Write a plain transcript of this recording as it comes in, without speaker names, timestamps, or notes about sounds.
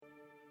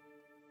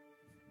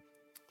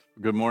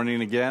Good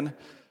morning again.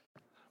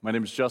 My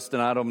name is Justin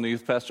Otto. I'm the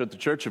youth pastor at the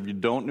church. If you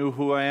don't know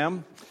who I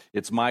am,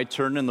 it's my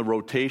turn in the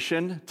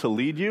rotation to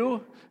lead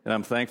you, and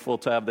I'm thankful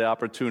to have the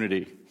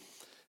opportunity.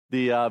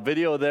 The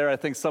video there, I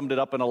think, summed it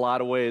up in a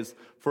lot of ways.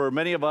 For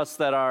many of us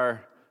that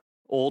are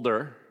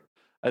older,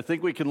 I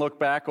think we can look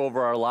back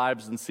over our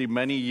lives and see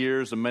many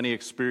years and many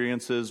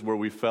experiences where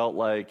we felt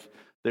like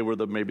they were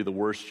maybe the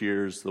worst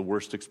years, the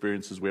worst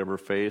experiences we ever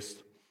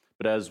faced.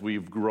 But as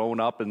we've grown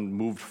up and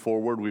moved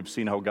forward, we've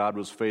seen how God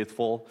was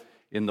faithful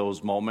in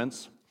those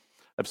moments.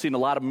 I've seen a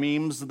lot of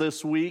memes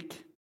this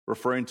week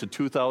referring to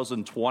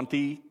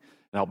 2020 and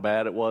how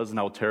bad it was and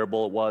how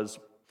terrible it was.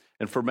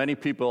 And for many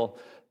people,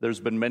 there's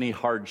been many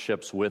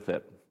hardships with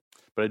it.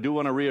 But I do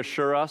want to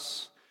reassure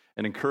us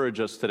and encourage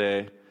us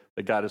today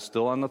that God is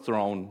still on the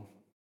throne.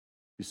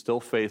 He's still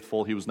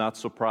faithful. He was not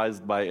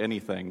surprised by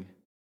anything.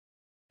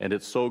 And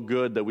it's so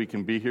good that we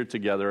can be here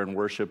together and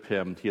worship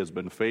Him. He has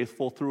been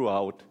faithful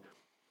throughout.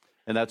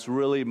 And that's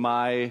really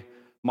my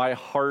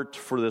heart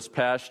for this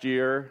past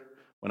year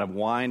when I've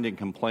whined and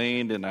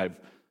complained and I've,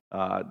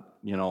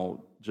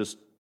 just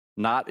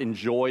not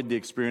enjoyed the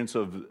experience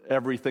of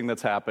everything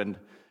that's happened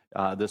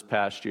this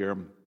past year.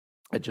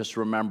 I just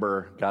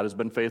remember God has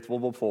been faithful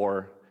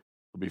before,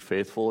 He'll be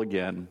faithful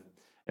again,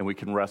 and we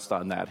can rest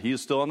on that. He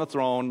is still on the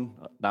throne,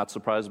 not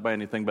surprised by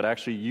anything, but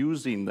actually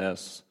using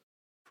this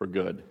for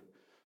good.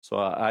 So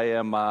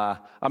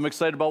I'm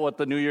excited about what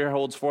the new year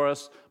holds for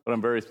us, but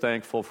I'm very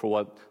thankful for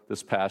what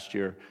this past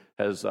year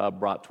has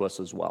brought to us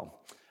as well.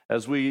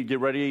 As we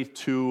get ready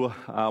to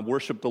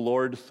worship the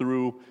Lord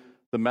through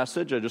the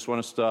message, I just want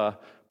us to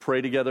pray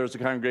together as a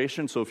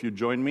congregation. So if you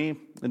join me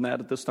in that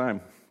at this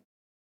time.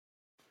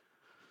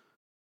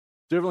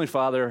 Dear Heavenly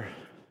Father,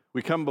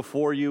 we come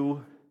before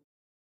you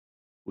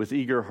with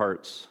eager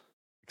hearts,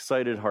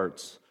 excited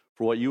hearts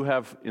for what you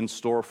have in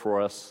store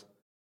for us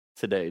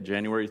today,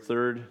 January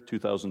 3rd,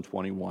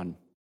 2021.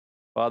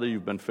 Father,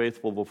 you've been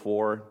faithful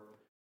before.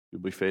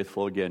 You'll be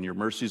faithful again. Your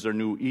mercies are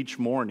new each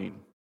morning.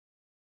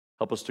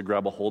 Help us to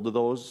grab a hold of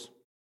those.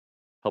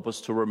 Help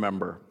us to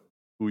remember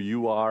who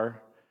you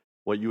are,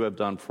 what you have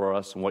done for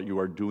us, and what you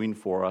are doing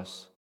for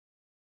us,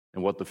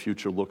 and what the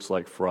future looks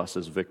like for us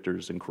as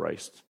victors in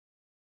Christ.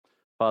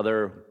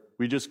 Father,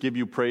 we just give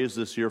you praise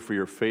this year for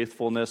your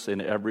faithfulness in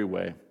every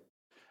way.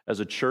 As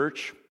a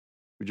church,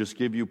 we just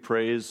give you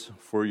praise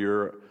for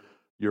your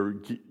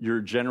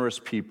generous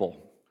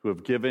people who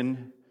have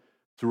given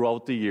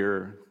throughout the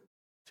year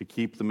to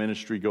keep the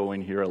ministry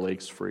going here at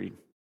Lakes Free.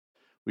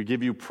 We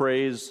give you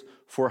praise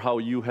for how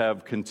you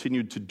have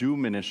continued to do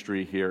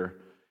ministry here,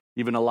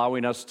 even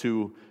allowing us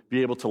to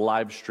be able to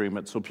live stream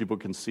it so people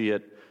can see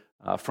it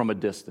from a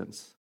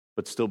distance,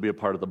 but still be a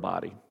part of the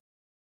body.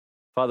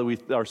 Father, we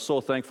are so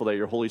thankful that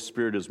your Holy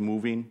Spirit is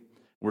moving.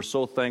 We're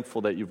so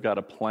thankful that you've got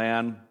a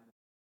plan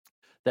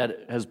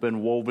that has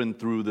been woven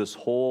through this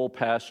whole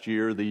past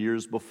year, the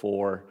years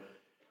before,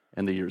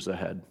 and the years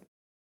ahead.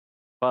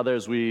 Father,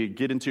 as we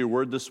get into your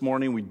word this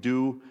morning, we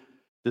do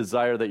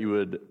desire that you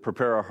would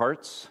prepare our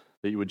hearts,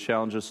 that you would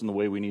challenge us in the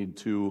way we need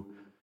to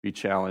be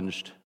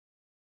challenged,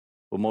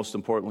 but most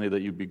importantly,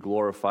 that you'd be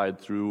glorified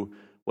through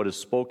what is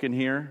spoken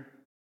here,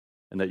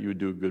 and that you would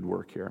do a good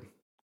work here.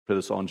 Pray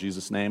this all in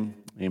Jesus' name,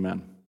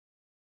 amen.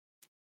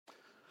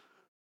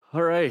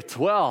 All right,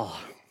 well,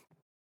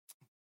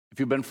 if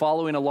you've been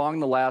following along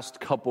the last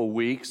couple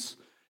weeks,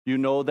 you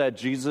know that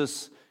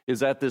Jesus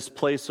is at this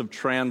place of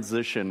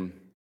transition.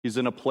 He's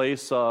in a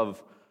place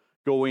of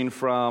going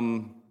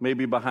from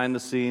maybe behind the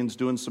scenes,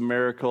 doing some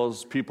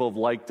miracles, people have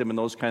liked him and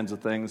those kinds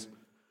of things,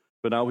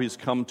 but now he's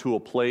come to a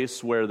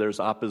place where there's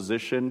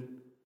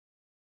opposition,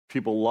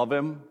 people love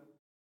him,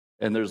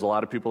 and there's a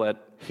lot of people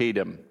that hate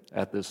him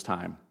at this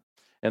time.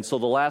 And so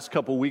the last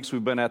couple weeks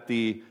we've been at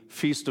the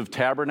Feast of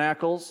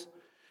Tabernacles,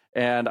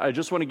 and I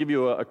just want to give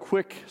you a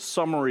quick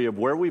summary of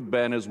where we've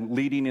been as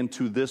leading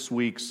into this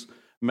week's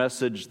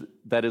message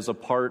that is a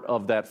part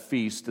of that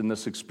feast and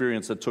this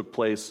experience that took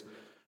place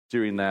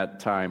during that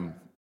time.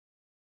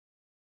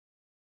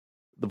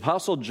 The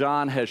Apostle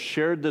John has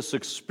shared this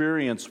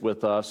experience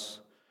with us,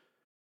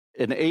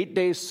 an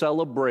 8-day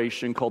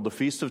celebration called the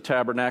Feast of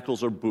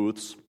Tabernacles or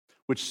Booths,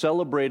 which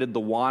celebrated the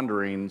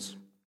wanderings,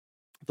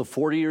 the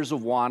 40 years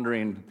of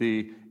wandering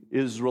the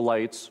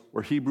Israelites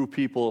or Hebrew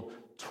people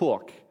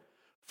took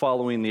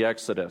following the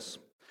Exodus.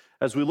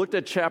 As we looked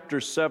at chapter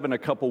 7 a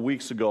couple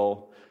weeks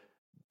ago,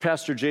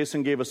 Pastor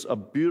Jason gave us a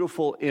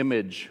beautiful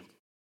image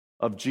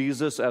of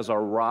Jesus as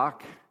our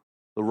rock,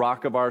 the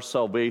rock of our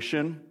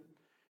salvation,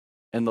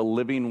 and the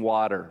living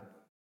water.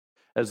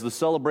 As the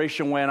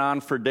celebration went on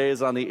for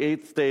days, on the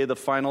 8th day, the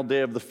final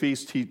day of the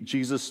feast,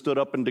 Jesus stood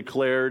up and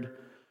declared,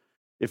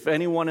 "If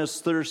anyone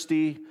is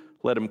thirsty,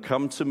 let him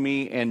come to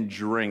me and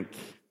drink.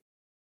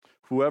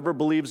 Whoever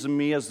believes in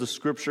me, as the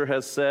scripture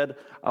has said,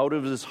 out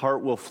of his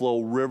heart will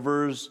flow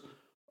rivers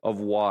of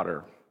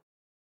water."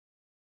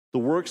 The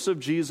works of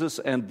Jesus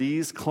and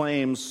these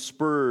claims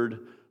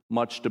spurred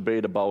much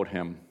debate about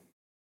him.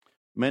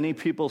 Many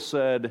people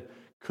said,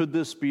 "Could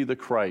this be the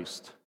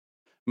Christ?"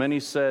 Many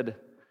said,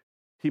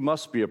 "He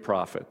must be a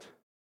prophet."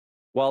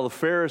 While the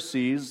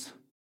Pharisees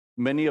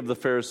Many of the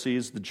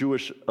Pharisees, the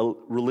Jewish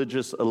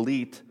religious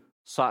elite,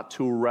 sought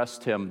to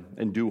arrest him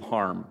and do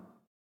harm.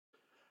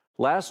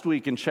 Last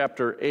week in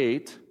chapter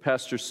 8,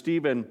 Pastor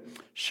Stephen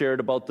shared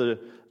about the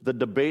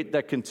debate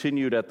that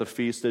continued at the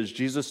feast as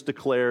Jesus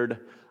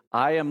declared,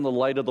 "I am the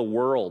light of the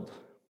world.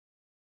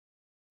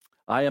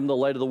 I am the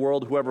light of the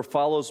world. Whoever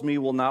follows me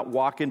will not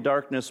walk in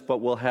darkness, but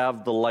will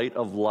have the light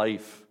of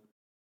life."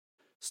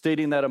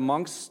 Stating that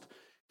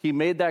he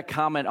made that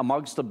comment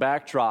amongst the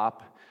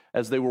backdrop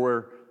as they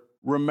were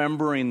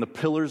remembering the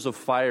pillars of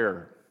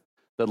fire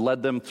that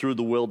led them through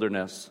the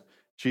wilderness.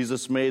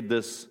 Jesus made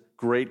this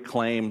great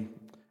claim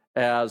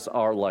as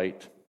our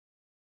light.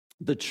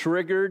 The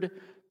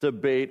triggered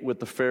debate with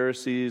the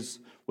Pharisees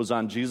was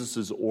on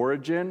Jesus'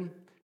 origin,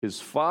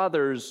 his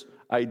Father's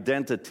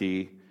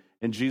identity,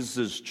 and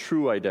Jesus'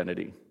 true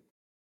identity,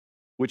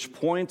 which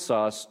points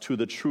us to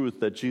the truth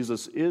that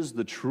Jesus is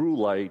the true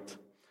light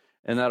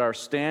and that our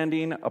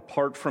standing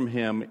apart from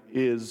him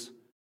is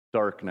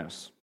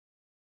darkness.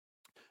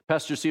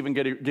 Pastor Stephen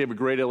gave a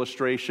great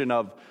illustration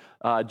of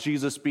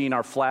Jesus being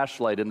our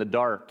flashlight in the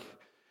dark,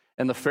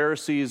 and the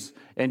Pharisees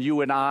and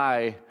you and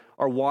I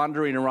are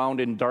wandering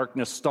around in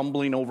darkness,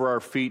 stumbling over our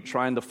feet,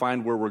 trying to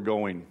find where we're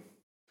going.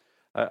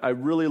 I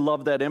really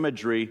love that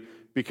imagery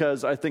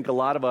because I think a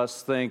lot of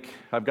us think,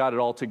 I've got it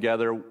all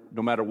together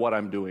no matter what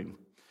I'm doing.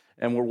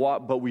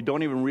 But we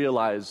don't even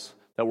realize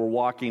that we're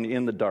walking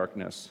in the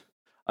darkness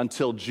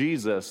until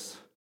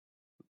Jesus,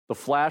 the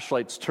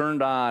flashlight's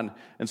turned on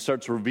and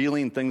starts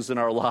revealing things in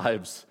our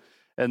lives.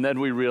 And then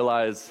we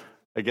realize,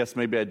 I guess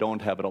maybe I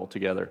don't have it all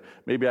together.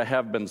 Maybe I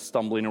have been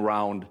stumbling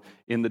around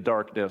in the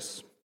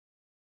darkness.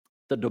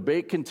 The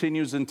debate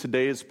continues in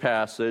today's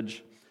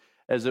passage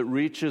as it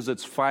reaches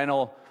its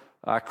final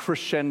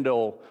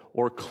crescendo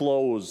or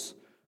close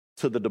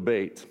to the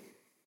debate.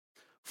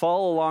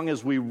 Follow along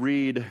as we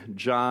read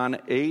John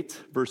 8,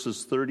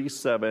 verses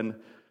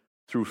 37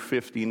 through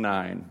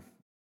 59.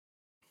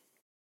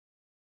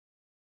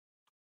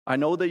 "I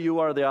know that you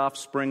are the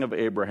offspring of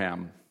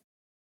Abraham,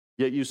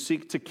 yet you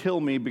seek to kill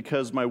me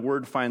because my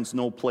word finds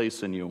no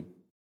place in you.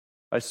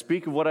 I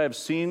speak of what I have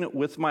seen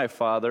with my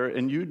father,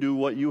 and you do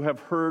what you have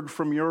heard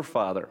from your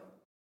father."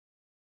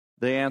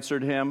 They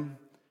answered him,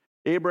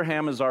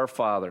 "Abraham is our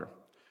father."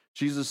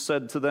 Jesus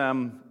said to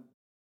them,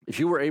 "If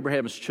you were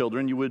Abraham's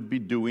children, you would be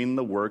doing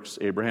the works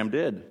Abraham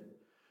did.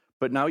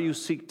 But now you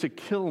seek to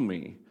kill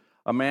me,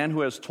 a man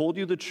who has told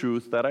you the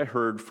truth that I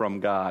heard from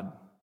God.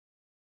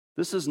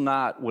 This is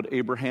not what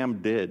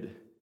Abraham did.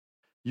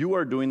 You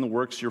are doing the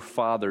works your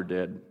father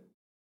did."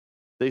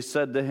 They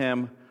said to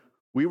him,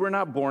 "We were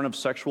not born of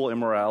sexual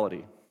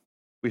immorality.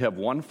 We have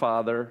one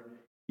Father,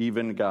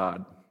 even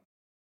God."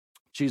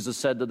 Jesus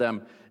said to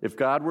them, "If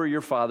God were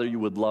your father, you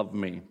would love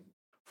me,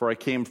 for I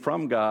came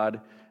from God,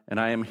 and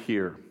I am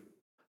here.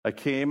 I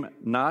came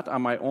not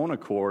on my own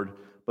accord,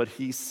 but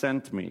he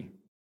sent me.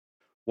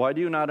 Why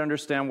do you not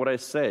understand what I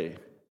say?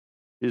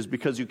 It is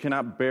because you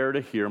cannot bear to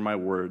hear my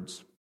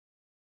words.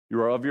 You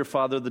are of your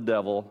father the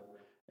devil,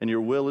 and your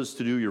will is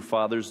to do your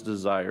father's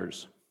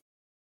desires.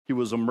 He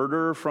was a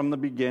murderer from the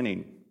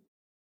beginning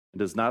and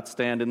does not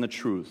stand in the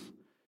truth,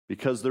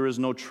 because there is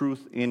no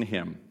truth in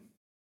him.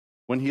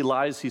 When he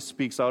lies, he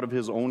speaks out of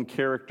his own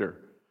character,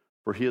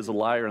 for he is a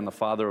liar and the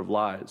father of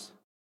lies.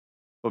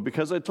 But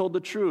because I told the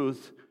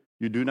truth,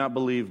 you do not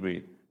believe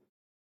me.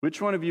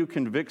 Which one of you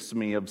convicts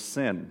me of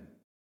sin?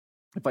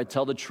 If I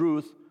tell the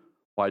truth,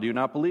 why do you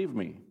not believe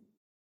me?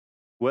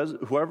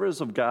 Whoever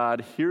is of God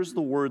hears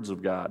the words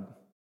of God.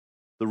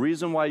 The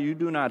reason why you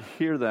do not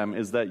hear them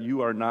is that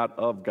you are not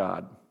of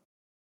God."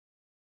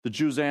 The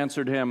Jews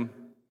answered him,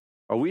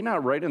 "Are we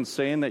not right in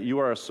saying that you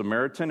are a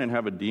Samaritan and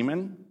have a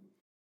demon?"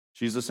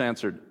 Jesus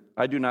answered,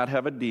 "I do not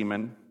have a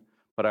demon,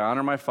 but I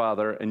honor my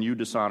Father, and you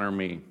dishonor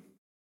me.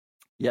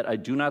 Yet I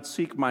do not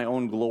seek my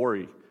own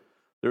glory.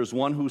 There is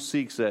one who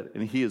seeks it,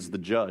 and he is the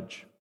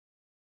judge.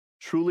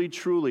 Truly,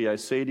 truly, I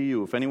say to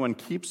you, if anyone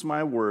keeps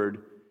my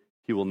word,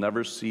 he will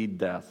never see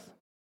death."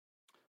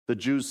 The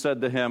Jews said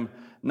to him,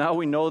 "Now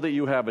we know that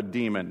you have a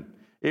demon.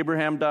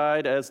 Abraham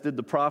died, as did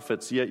the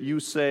prophets, yet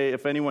you say,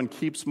 if anyone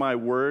keeps my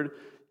word,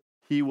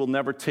 he will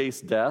never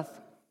taste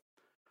death.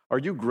 Are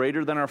you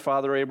greater than our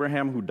father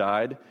Abraham who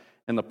died,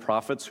 and the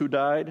prophets who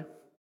died?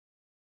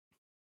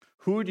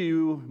 Who do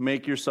you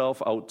make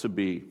yourself out to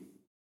be?"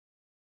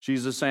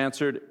 Jesus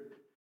answered,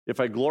 "If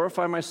I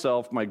glorify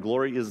myself, my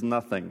glory is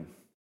nothing.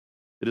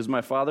 It is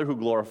my Father who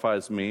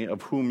glorifies me,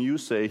 of whom you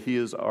say he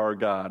is our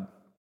God.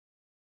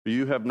 But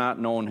you have not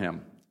known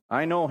him.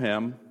 I know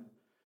him.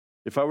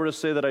 If I were to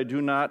say that I do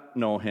not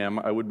know him,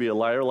 I would be a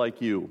liar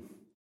like you.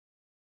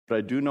 But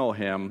I do know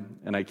him,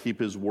 and I keep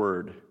his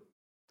word.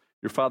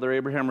 Your father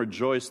Abraham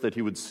rejoiced that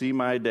he would see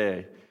my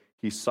day.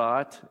 He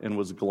saw it and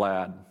was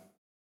glad."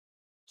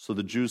 So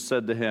the Jews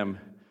said to him,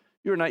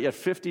 "You are not yet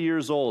 50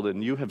 years old,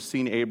 and you have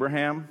seen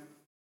Abraham?"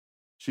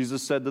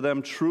 Jesus said to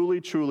them, "Truly,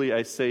 truly,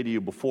 I say to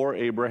you, before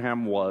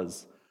Abraham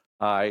was,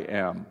 I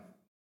am."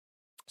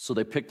 So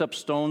they picked up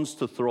stones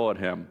to throw at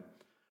him,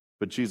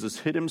 but Jesus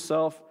hid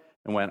himself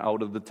and went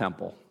out of the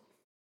temple.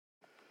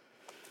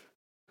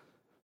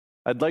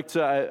 I'd like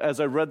to, as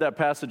I read that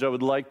passage, I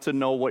would like to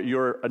know what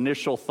your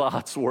initial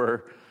thoughts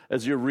were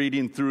as you're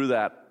reading through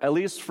that. At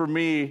least for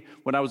me,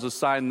 when I was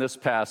assigned this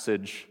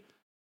passage,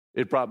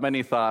 it brought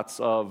many thoughts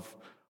of,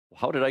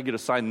 how did I get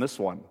assigned this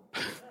one?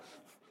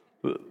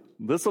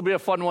 This will be a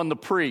fun one to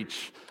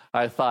preach,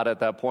 I thought at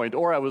that point,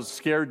 or I was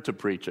scared to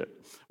preach it,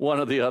 one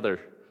or the other.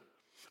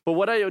 But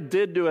what I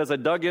did do as I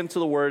dug into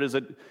the Word is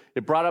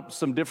it brought up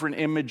some different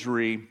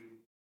imagery,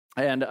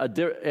 and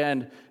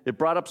it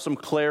brought up some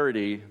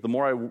clarity. The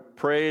more I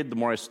prayed, the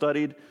more I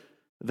studied,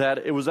 that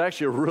it was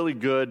actually a really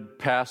good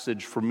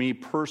passage for me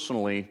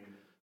personally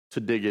to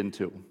dig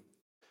into.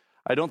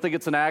 I don't think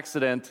it's an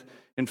accident.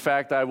 In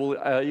fact,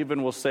 I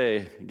even will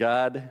say,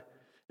 God,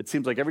 it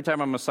seems like every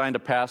time I'm assigned a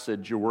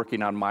passage, you're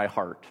working on my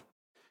heart.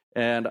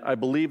 And I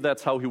believe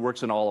that's how he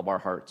works in all of our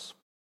hearts.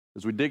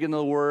 As we dig into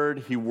the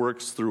Word, he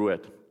works through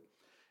it.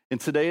 In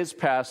today's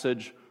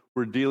passage,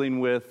 we're dealing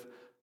with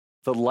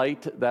the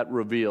light that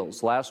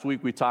reveals. Last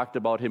week, we talked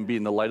about him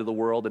being the light of the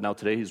world, and now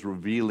today he's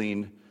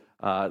revealing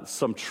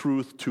some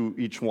truth to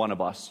each one of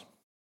us.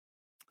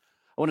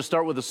 I want to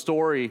start with a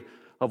story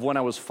of when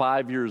I was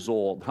 5 years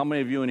old. How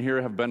many of you in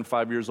here have been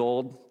 5 years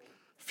old?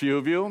 A few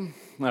of you,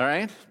 all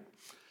right?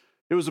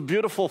 It was a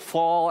beautiful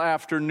fall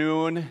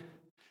afternoon,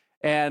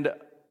 and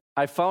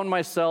I found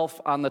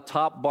myself on the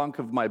top bunk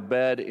of my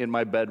bed in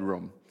my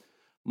bedroom.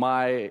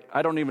 I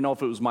don't even know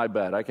if it was my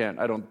bed.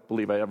 I don't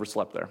believe I ever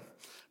slept there.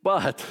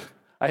 But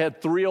I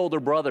had 3 older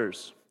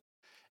brothers,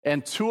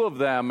 and 2 of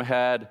them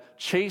had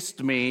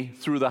chased me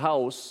through the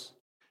house,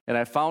 and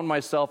I found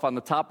myself on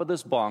the top of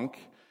this bunk,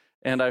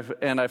 and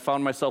I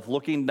found myself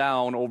looking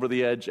down over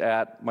the edge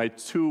at my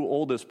 2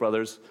 oldest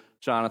brothers,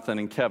 Jonathan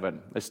and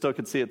Kevin. I still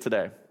can see it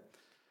today.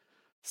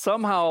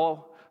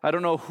 Somehow, I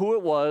don't know who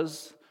it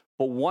was,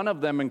 but one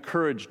of them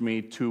encouraged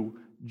me to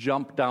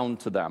jump down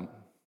to them.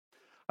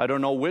 I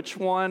don't know which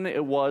one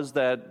it was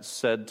that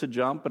said to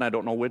jump, and I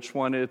don't know which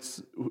one it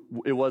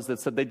was that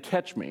said they'd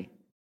catch me.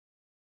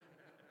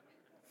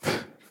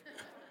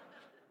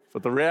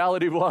 But the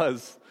reality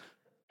was,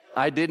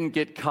 I didn't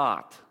get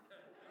caught.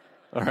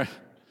 All right?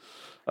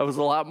 I was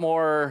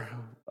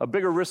a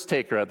bigger risk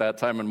taker at that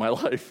time in my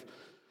life.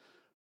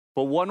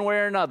 But one way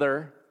or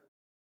another,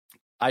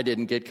 I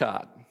didn't get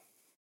caught.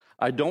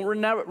 I don't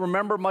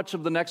remember much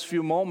of the next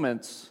few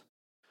moments,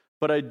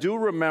 but I do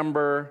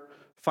remember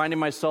finding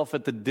myself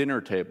at the dinner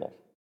table.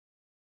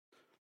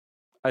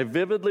 I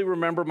vividly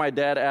remember my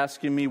dad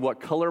asking me what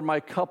color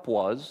my cup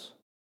was,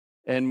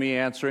 and me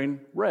answering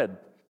red.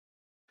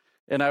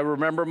 And I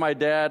remember my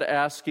dad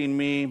asking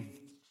me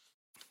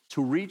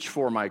to reach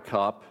for my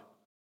cup,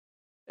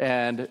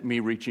 and me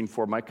reaching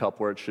for my cup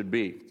where it should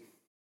be.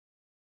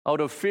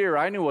 Out of fear,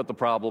 I knew what the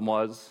problem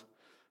was,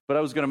 but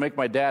I was going to make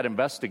my dad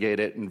investigate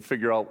it and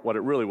figure out what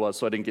it really was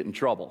so I didn't get in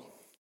trouble.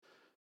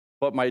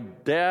 But my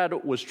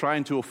dad was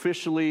trying to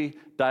officially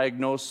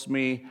diagnose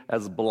me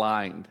as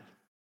blind.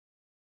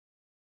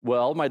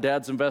 Well, my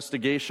dad's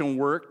investigation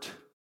worked.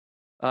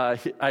 I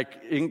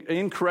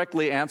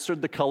incorrectly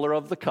answered the color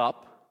of the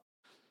cup.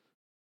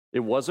 It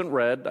wasn't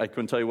red. I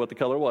couldn't tell you what the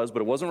color was,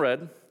 but it wasn't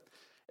red.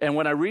 And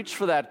when I reached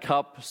for that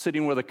cup,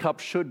 sitting where the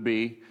cup should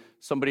be,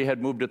 somebody had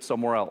moved it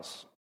somewhere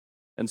else.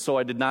 And so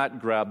I did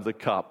not grab the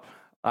cup.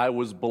 I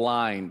was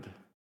blind.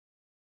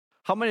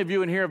 How many of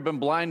you in here have been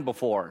blind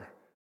before?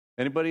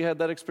 Anybody had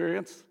that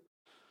experience?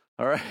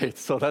 All right,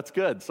 so that's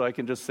good. So I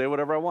can just say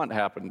whatever I want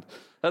happened.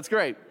 That's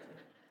great.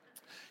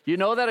 You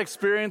know that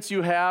experience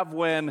you have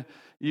when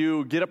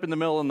you get up in the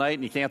middle of the night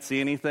and you can't see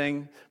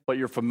anything, but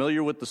you're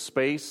familiar with the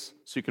space,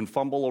 so you can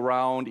fumble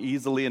around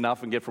easily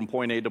enough and get from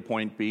point A to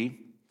point B?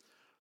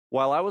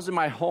 While I was in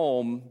my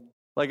home,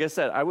 like I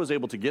said, I was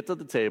able to get to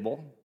the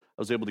table.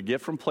 I was able to get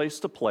from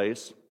place to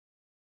place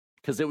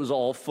because it was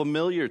all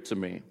familiar to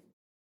me.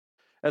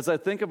 As I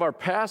think of our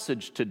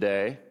passage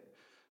today,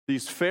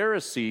 these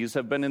Pharisees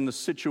have been in the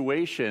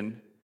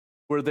situation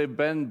where they've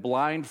been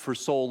blind for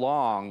so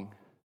long,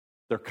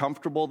 they're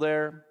comfortable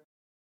there,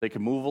 they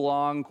can move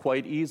along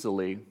quite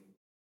easily.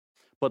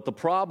 But the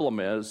problem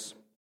is,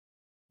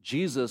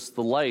 Jesus,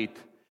 the light,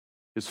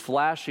 is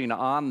flashing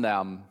on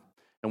them,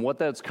 and what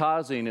that's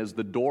causing is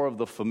the door of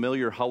the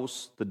familiar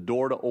house, the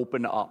door to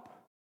open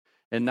up.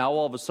 And now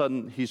all of a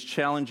sudden, he's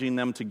challenging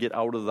them to get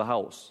out of the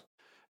house.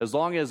 As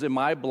long as in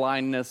my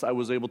blindness I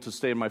was able to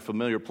stay in my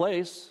familiar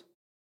place,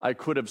 I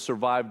could have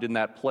survived in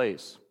that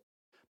place.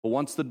 But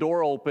once the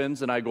door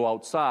opens and I go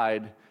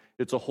outside,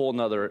 it's a whole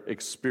nother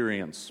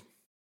experience.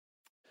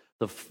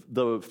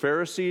 The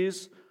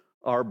Pharisees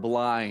are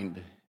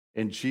blind,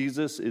 and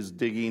Jesus is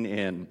digging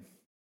in.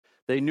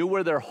 They knew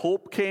where their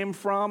hope came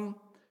from.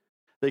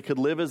 They could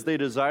live as they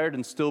desired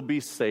and still be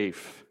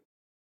safe.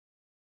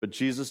 But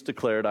Jesus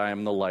declared, I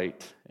am the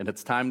light, and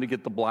it's time to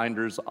get the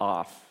blinders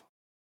off.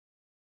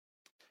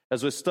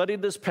 As we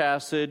studied this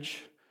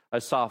passage, I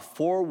saw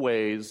 4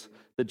 ways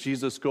that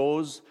Jesus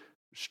goes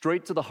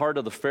straight to the heart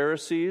of the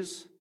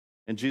Pharisees,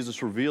 and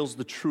Jesus reveals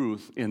the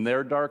truth in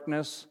their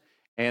darkness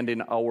and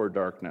in our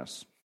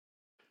darkness.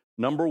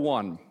 Number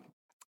 1,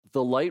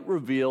 the light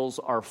reveals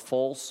our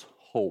false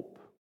hope.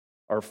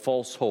 Our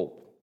false hope.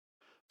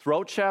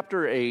 Throughout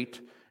chapter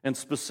 8, and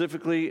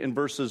specifically in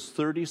verses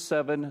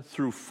 37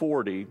 through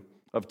 40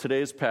 of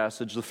today's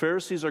passage, the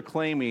Pharisees are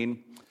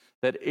claiming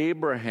that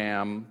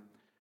Abraham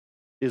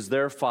is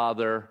their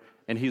father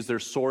and he's their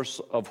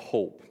source of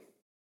hope.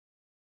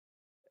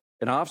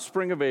 An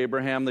offspring of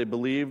Abraham, they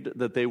believed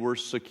that they were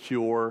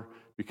secure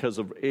because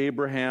of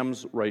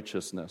Abraham's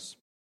righteousness.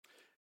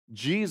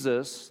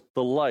 Jesus,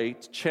 the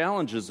light,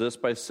 challenges this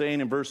by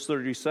saying in verse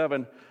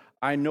 37,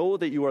 I know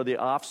that you are the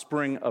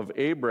offspring of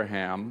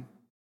Abraham,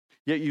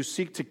 yet you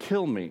seek to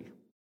kill me.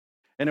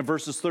 And in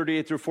verses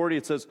 38 through 40,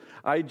 it says,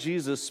 I,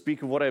 Jesus,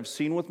 speak of what I have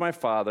seen with my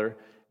Father,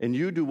 and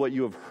you do what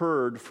you have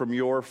heard from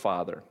your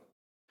father.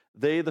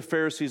 They, the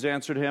Pharisees,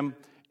 answered him,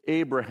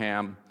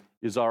 Abraham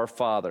is our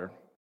father.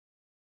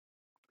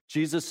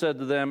 Jesus said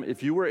to them,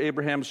 if you were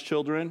Abraham's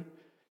children,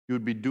 you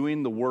would be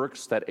doing the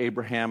works that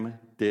Abraham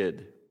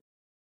did.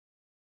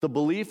 The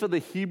belief of the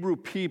Hebrew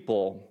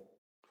people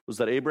was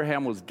that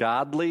Abraham was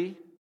godly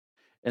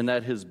and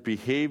that his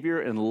behavior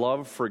and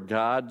love for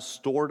God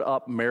stored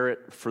up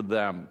merit for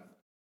them,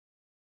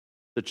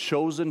 the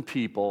chosen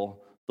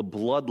people, the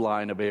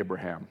bloodline of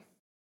Abraham.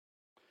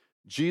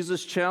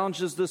 Jesus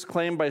challenges this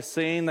claim by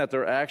saying that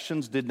their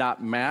actions did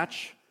not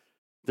match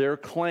their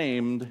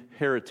claimed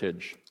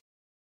heritage,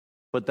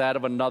 but that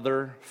of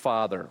another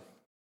father.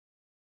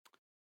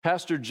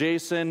 Pastor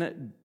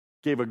Jason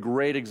gave a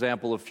great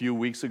example a few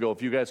weeks ago,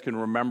 if you guys can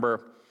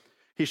remember.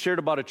 He shared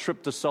about a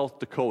trip to South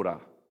Dakota.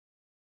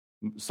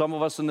 Some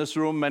of us in this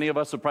room, many of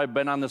us have probably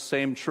been on the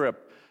same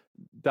trip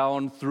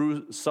down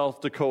through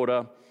South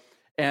Dakota.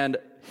 And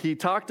he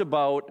talked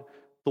about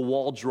the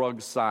wall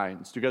drug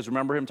signs. Do you guys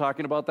remember him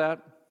talking about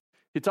that?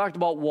 He talked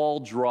about wall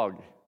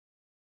drug.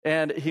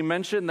 And he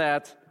mentioned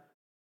that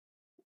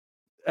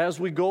as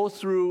we go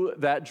through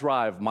that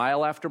drive,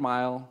 mile after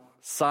mile,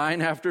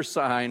 sign after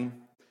sign,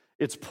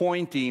 it's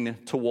pointing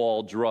to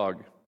wall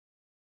drug.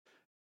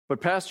 But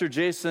Pastor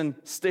Jason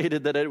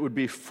stated that it would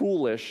be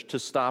foolish to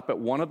stop at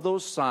one of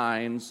those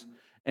signs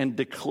and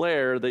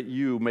declare that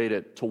you made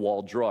it to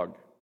wall drug.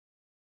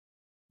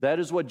 That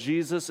is what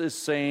Jesus is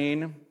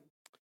saying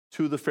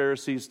to the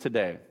Pharisees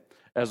today.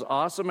 As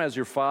awesome as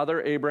your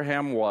father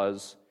Abraham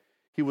was,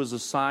 he was a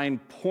sign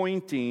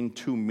pointing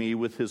to me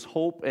with his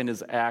hope and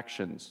his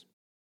actions.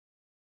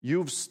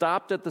 You've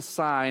stopped at the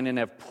sign and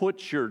have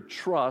put your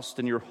trust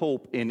and your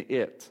hope in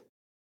it.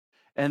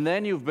 And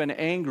then you've been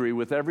angry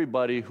with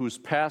everybody who's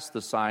passed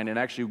the sign and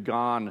actually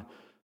gone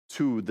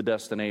to the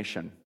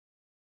destination.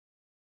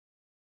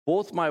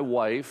 Both my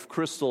wife,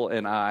 Crystal,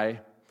 and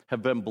I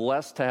have been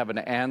blessed to have an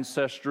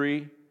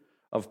ancestry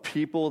of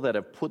people that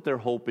have put their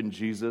hope in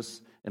Jesus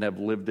and have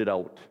lived it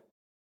out.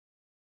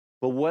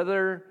 But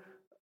whether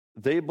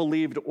they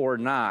believed or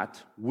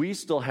not, we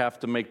still have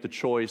to make the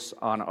choice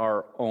on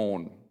our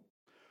own.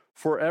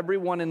 For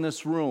everyone in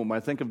this room, I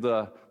think of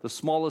the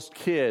smallest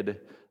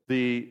kid,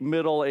 the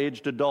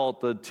middle-aged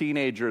adult, the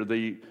teenager,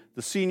 the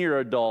senior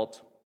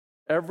adult,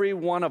 every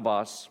one of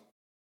us,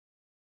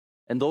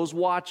 and those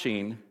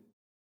watching,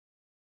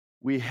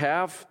 we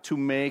have to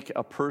make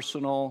a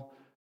personal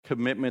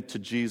commitment to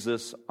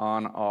Jesus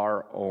on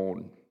our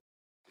own.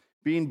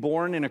 Being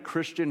born in a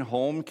Christian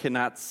home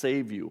cannot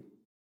save you.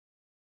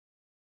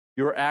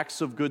 Your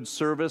acts of good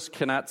service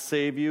cannot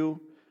save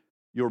you.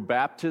 Your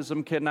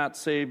baptism cannot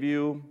save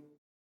you.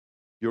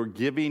 Your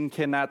giving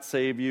cannot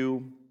save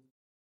you.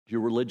 Your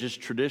religious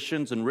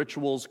traditions and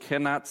rituals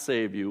cannot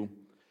save you.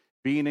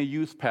 Being a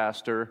youth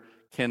pastor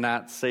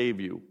cannot save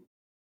you.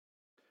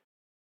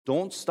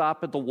 Don't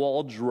stop at the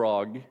wall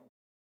drug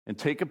and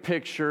take a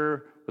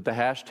picture with the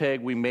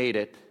hashtag we made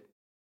it.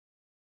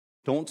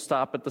 Don't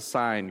stop at the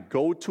sign.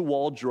 Go to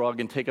wall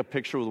drug and take a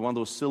picture with one of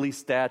those silly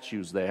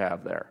statues they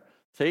have there.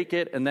 Take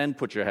it and then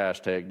put your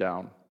hashtag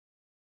down.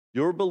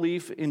 Your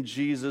belief in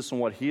Jesus and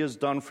what he has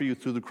done for you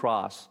through the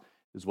cross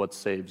is what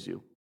saves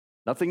you.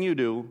 Nothing you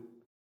do,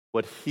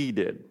 what he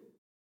did.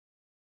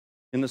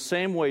 In the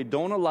same way,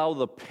 don't allow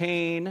the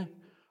pain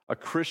a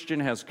Christian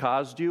has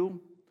caused you,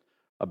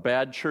 a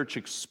bad church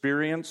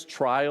experience,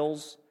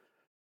 trials,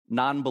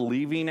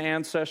 non-believing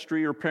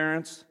ancestry or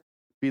parents,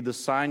 be the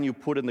sign you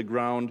put in the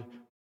ground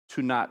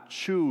to not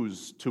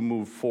choose to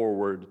move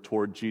forward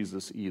toward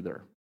Jesus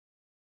either.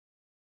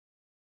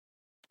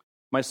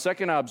 My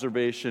second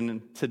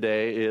observation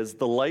today is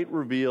the light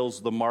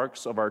reveals the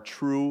marks of our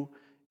true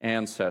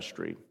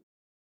ancestry.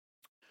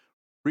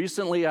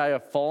 Recently, I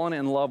have fallen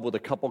in love with a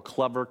couple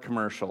clever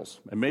commercials.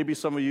 And maybe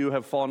some of you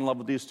have fallen in love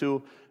with these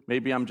too.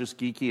 Maybe I'm just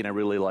geeky and I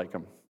really like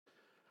them.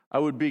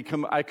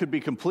 I could be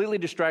completely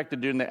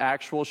distracted during the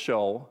actual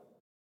show.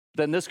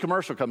 Then this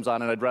commercial comes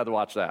on and I'd rather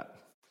watch that.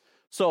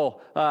 So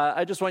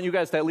I just want you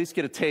guys to at least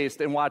get a taste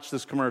and watch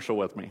this commercial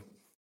with me.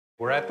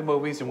 We're at the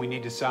movies and we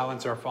need to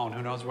silence our phone.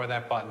 Who knows where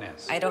that button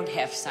is? I don't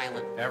have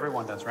silent.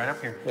 Everyone does, right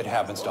up here. It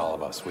happens to all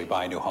of us. We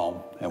buy a new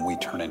home and we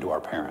turn into our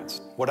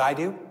parents. What I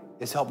do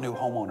is help new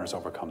homeowners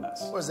overcome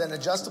this. Was that an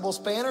adjustable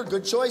spanner?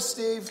 Good choice,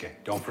 Steve. Okay,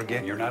 don't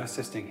forget, you're not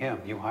assisting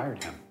him. You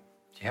hired him.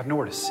 You have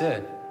nowhere to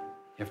sit.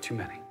 You have too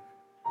many.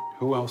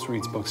 Who else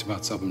reads books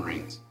about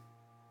submarines?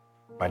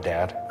 My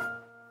dad.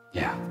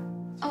 Yeah.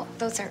 Oh,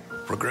 Those are...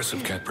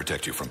 Progressive can't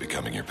protect you from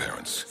becoming your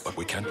parents, but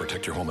we can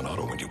protect your home and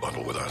auto when you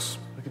bundle with us.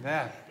 Look at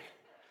that.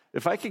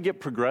 If I could get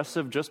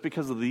Progressive just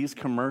because of these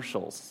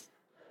commercials,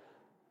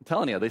 I'm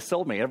telling you, they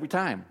sold me every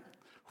time.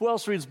 Who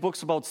else reads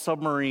books about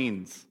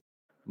submarines?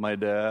 My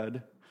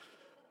dad.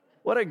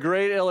 What a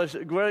great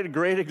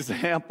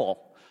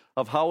example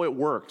of how it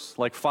works.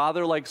 Like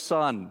father, like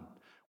son.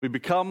 We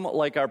become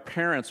like our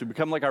parents. We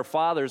become like our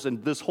fathers.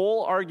 And this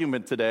whole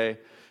argument today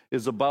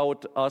is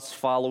about us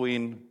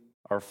following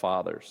our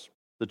fathers,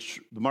 the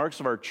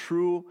marks of our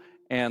true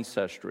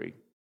ancestry.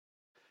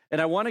 And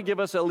I want to give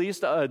us at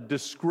least a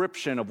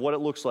description of what it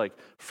looks like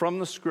from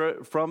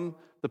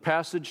the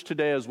passage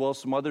today, as well as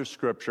some other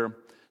scripture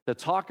that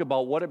talk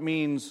about what it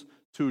means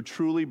to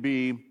truly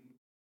be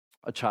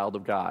a child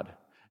of God.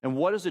 And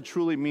what does it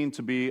truly mean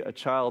to be a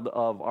child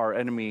of our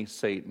enemy,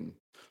 Satan?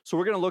 So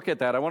we're going to look at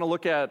that. I want to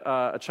look at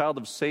a child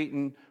of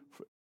Satan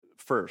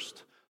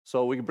first.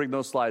 So we can bring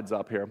those slides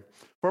up here.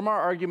 From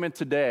our argument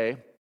today,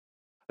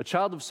 a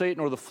child of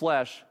Satan or the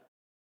flesh,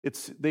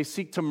 they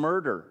seek to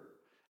murder.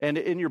 And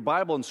in your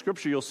Bible and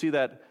Scripture, you'll see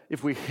that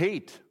if we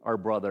hate our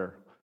brother,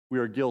 we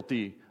are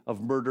guilty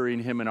of murdering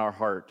him in our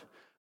heart.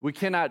 We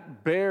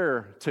cannot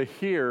bear to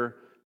hear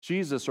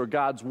Jesus or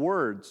God's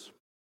words.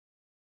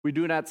 We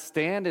do not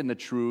stand in the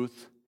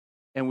truth,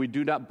 and we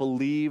do not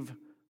believe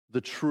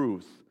the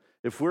truth.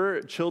 If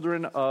we're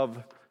children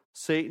of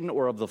Satan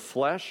or of the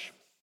flesh,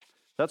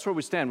 that's where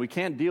we stand. We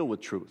can't deal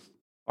with truth.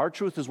 Our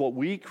truth is what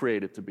we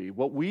create it to be,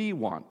 what we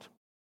want.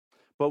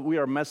 But we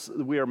are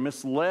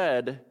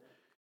misled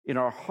in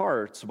our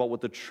hearts about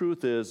what the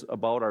truth is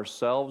about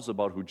ourselves,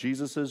 about who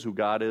Jesus is, who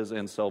God is,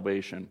 and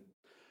salvation.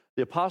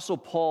 The Apostle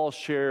Paul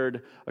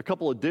shared a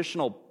couple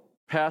additional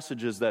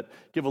passages that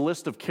give a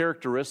list of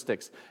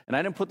characteristics. And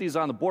I didn't put these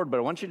on the board, but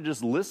I want you to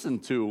just listen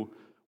to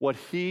what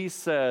he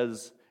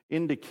says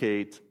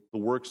indicate the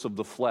works of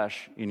the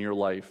flesh in your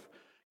life.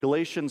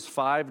 Galatians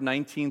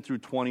 5:19 through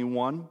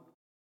 21,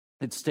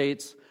 it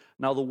states,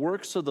 "Now the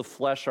works of the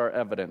flesh are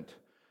evident: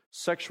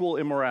 sexual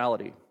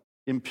immorality,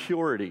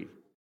 impurity,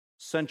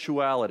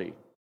 sensuality,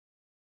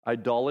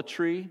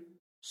 idolatry,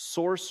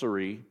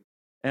 sorcery,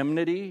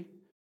 enmity,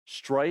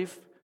 strife,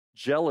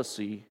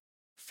 jealousy,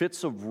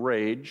 fits of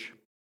rage,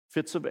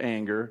 fits of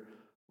anger,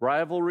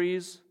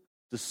 rivalries,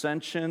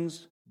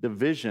 dissensions,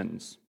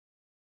 divisions,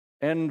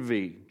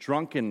 envy,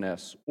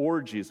 drunkenness,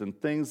 orgies, and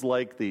things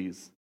like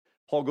these."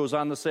 Paul goes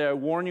on to say, "I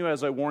warn you,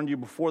 as I warned you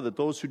before, that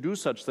those who do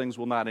such things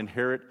will not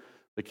inherit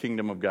the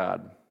kingdom of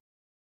God."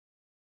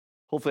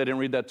 Hopefully I didn't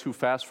read that too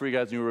fast for you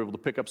guys and you were able to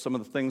pick up some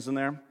of the things in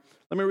there.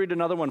 Let me read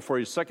another one for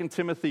you. 2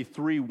 Timothy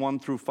 3:1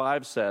 through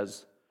 5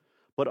 says,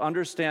 "But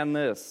understand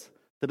this,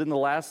 that in the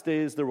last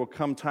days there will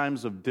come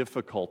times of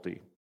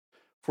difficulty.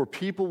 For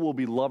people will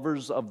be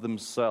lovers of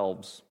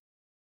themselves,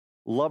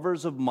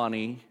 lovers of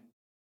money,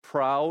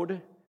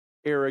 proud,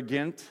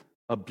 arrogant,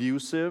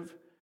 abusive,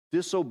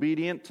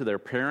 disobedient to their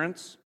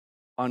parents,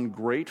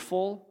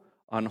 ungrateful,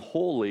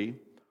 unholy,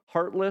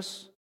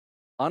 heartless,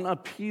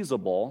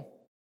 unappeasable,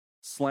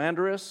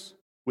 slanderous,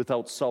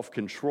 without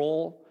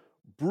self-control,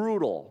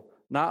 brutal,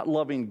 not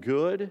loving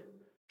good,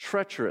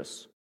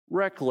 treacherous,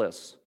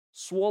 reckless,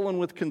 swollen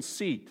with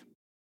conceit,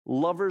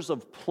 lovers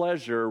of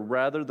pleasure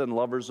rather than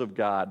lovers of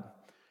God,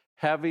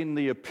 having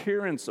the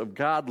appearance of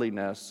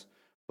godliness,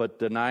 but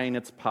denying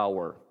its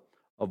power.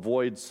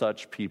 Avoid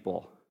such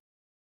people."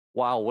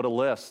 Wow, what a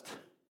list.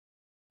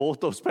 Both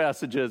those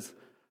passages,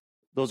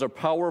 those are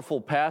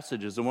powerful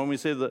passages. And when we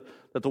say that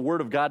the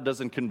Word of God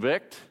doesn't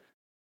convict,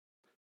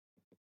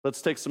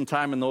 let's take some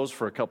time in those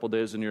for a couple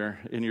days in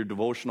your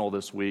devotional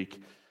this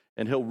week,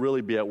 and He'll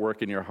really be at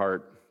work in your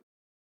heart.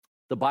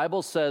 The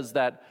Bible says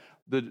that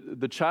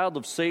the child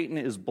of Satan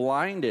is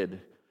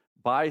blinded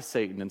by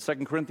Satan. In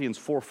 2 Corinthians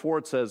 4:4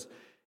 it says,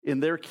 "In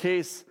their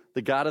case,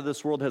 the God of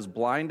this world has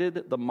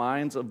blinded the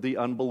minds of the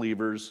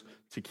unbelievers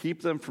to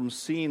keep them from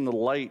seeing the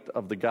light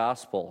of the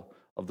gospel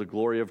of the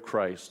glory of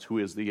Christ, who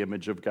is the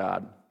image of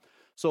God."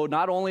 So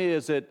not only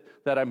is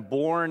it that I'm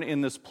born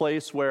in this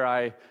place where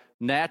I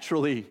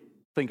naturally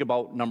think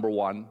about number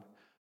one,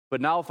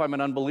 but now if I'm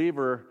an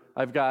unbeliever,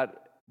 I've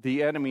got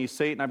the enemy,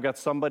 Satan, I've got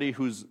somebody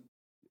who's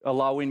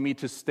allowing me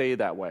to stay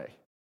that way.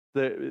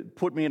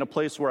 Put me in a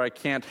place where I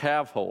can't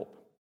have hope.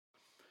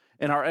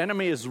 And our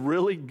enemy is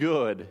really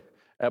good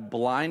at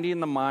blinding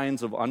the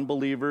minds of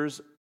unbelievers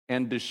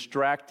and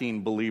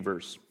distracting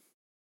believers.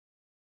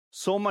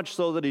 So much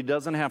so that he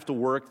doesn't have to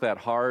work that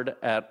hard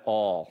at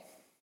all.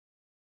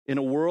 In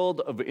a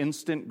world of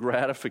instant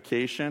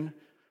gratification,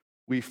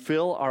 we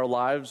fill our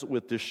lives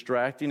with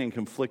distracting and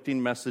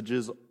conflicting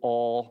messages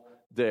all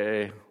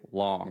day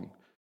long.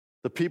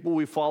 The people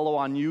we follow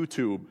on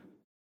YouTube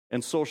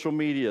and social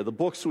media, the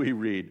books we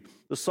read,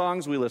 the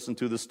songs we listen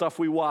to, the stuff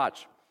we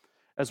watch.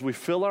 As we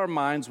fill our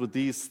minds with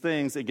these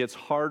things, it gets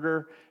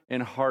harder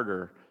and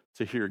harder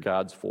to hear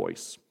God's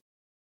voice,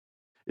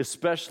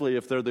 especially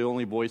if they're the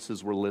only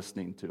voices we're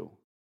listening to.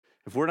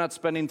 If we're not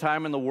spending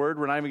time in the Word,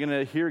 we're not even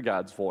going to hear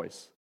God's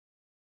voice.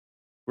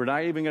 We're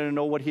not even going to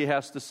know what He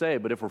has to say.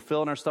 But if we're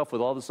filling our stuff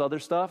with all this other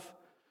stuff,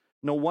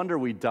 No wonder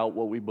we doubt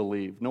what we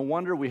believe. No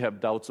wonder we have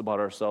doubts about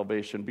our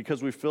salvation,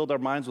 because we filled our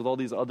minds with all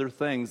these other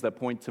things that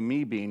point to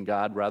me being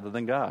God rather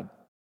than God.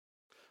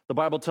 The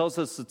Bible tells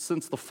us that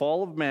since the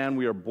fall of man,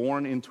 we are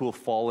born into a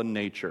fallen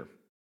nature.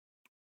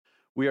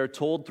 We are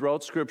told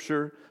throughout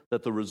Scripture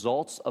that the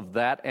results of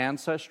that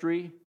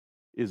ancestry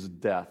is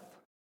death,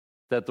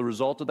 that the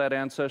result of that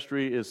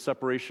ancestry is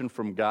separation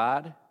from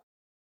God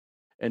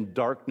and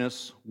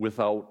darkness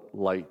without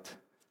light.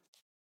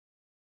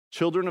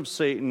 Children of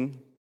Satan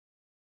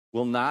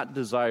will not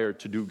desire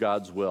to do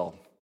God's will.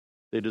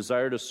 They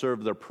desire to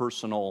serve their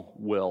personal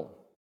will.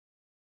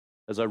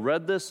 As I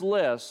read this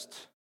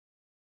list,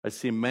 I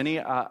see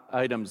many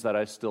items that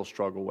I still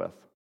struggle with.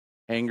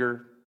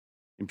 Anger,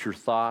 impure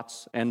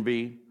thoughts,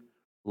 envy,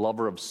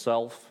 lover of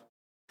self,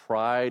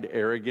 pride,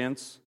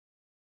 arrogance.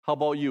 How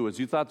about you? As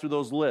you thought through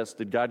those lists,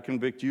 did God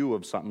convict you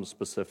of something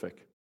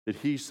specific? Did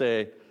he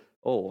say,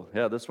 oh,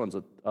 yeah, this one's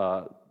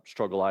a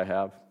struggle I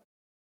have,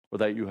 or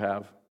that you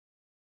have?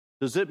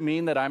 Does it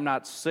mean that I'm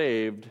not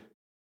saved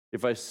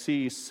if I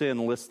see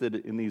sin listed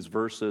in these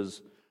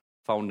verses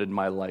found in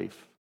my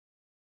life?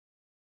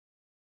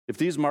 If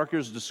these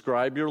markers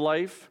describe your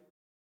life,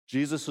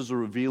 Jesus is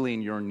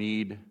revealing your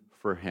need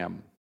for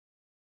him.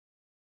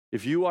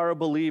 If you are a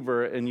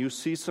believer and you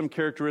see some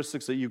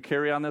characteristics that you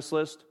carry on this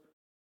list,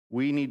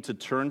 we need to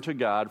turn to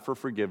God for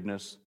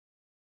forgiveness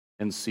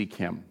and seek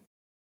him.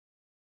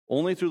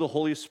 Only through the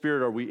Holy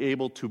Spirit are we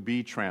able to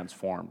be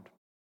transformed.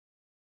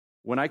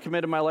 When I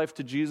committed my life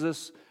to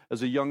Jesus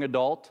as a young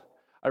adult,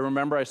 I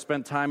remember I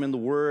spent time in the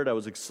Word. I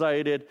was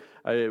excited.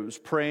 I was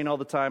praying all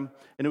the time.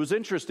 And it was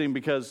interesting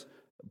because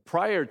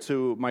prior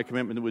to my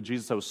commitment with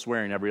Jesus, I was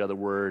swearing every other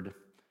word,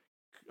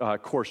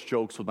 coarse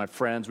jokes with my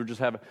friends. We're just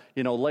having,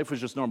 life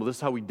was just normal. This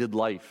is how we did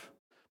life.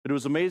 But it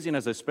was amazing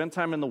as I spent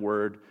time in the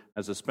Word,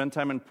 as I spent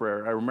time in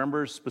prayer, I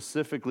remember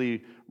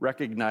specifically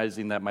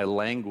recognizing that my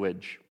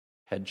language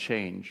had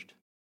changed.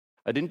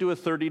 I didn't do a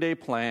 30-day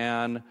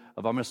plan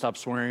of I'm going to stop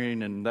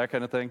swearing and that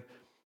kind of thing.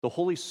 The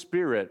Holy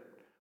Spirit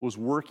was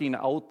working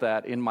out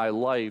that in my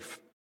life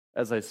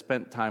as I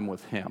spent time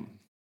with him.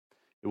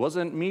 It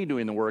wasn't me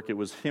doing the work, it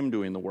was him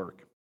doing the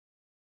work.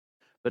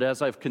 But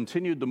as I've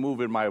continued to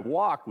move in my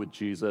walk with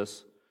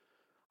Jesus,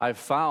 I've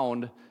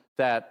found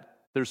that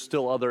there's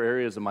still other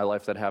areas in my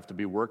life that have to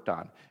be worked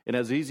on. And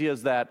as easy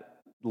as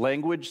that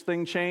language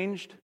thing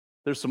changed,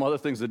 there's some other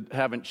things that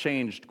haven't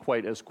changed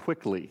quite as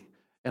quickly.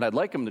 And I'd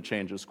like them to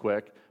change as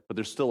quick, but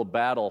there's still a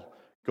battle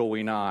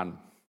going on.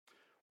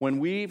 When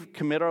we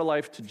commit our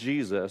life to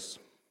Jesus,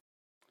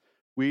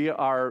 we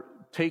are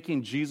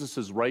taking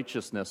Jesus'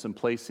 righteousness and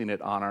placing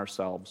it on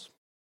ourselves.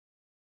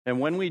 And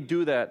when we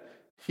do that,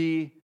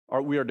 we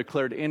are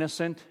declared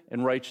innocent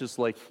and righteous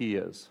like he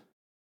is.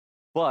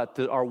 But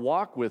our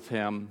walk with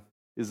him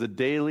is a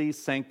daily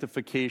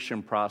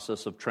sanctification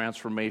process of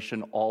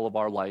transformation all of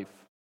our life.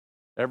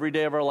 Every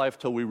day of our life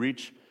till we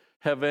reach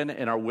heaven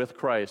and are with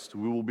Christ,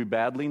 we will be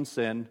battling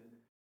sin.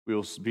 We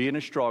will be in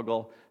a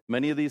struggle.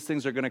 Many of these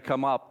things are going to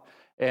come up,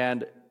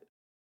 and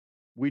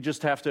we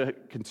just have to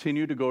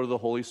continue to go to the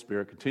Holy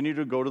Spirit, continue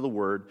to go to the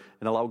Word,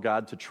 and allow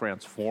God to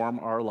transform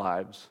our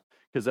lives.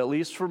 Because at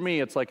least for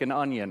me, it's like an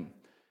onion.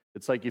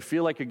 It's like you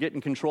feel like you're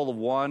getting control of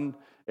one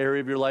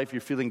area of your life.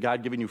 You're feeling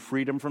God giving you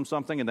freedom from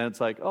something, and then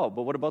it's like, oh,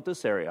 but what about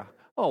this area?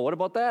 Oh, what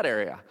about that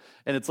area?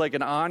 And it's like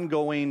an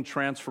ongoing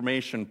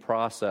transformation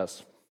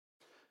process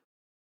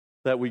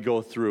that we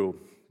go through.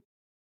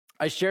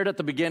 I shared at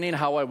the beginning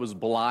how I was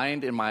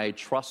blind in my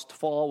trust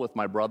fall with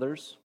my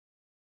brothers.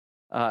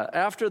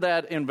 After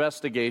that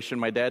investigation,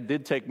 my dad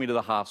did take me to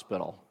the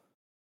hospital.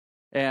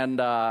 And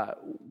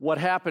what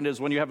happened is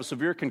when you have a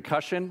severe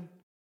concussion,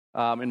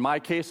 in my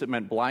case, it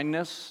meant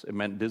blindness, it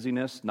meant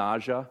dizziness,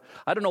 nausea.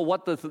 I don't know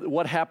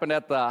what happened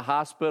at the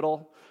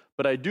hospital,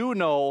 but I do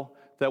know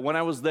that when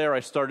I was there, I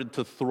started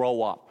to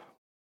throw up.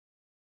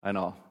 I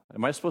know.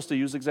 Am I supposed to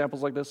use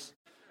examples like this?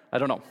 I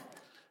don't know.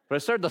 But I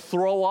started to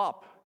throw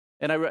up,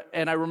 and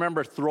I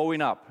remember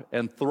throwing up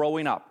and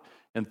throwing up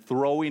and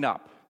throwing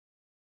up.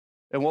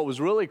 And what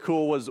was really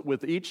cool was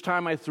with each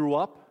time I threw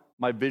up,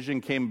 my vision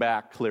came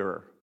back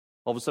clearer.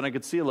 All of a sudden, I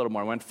could see a little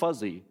more. I went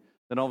fuzzy.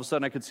 Then all of a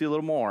sudden, I could see a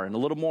little more, and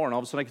all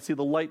of a sudden, I could see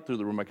the light through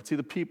the room. I could see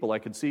the people. I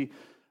could see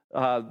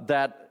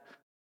that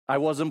I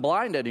wasn't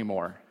blind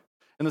anymore.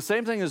 And the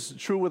same thing is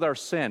true with our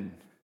sin.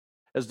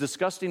 As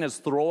disgusting as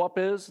throw up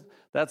is,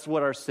 that's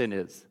what our sin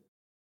is.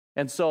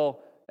 And so,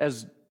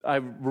 as I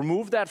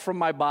removed that from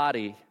my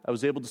body, I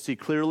was able to see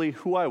clearly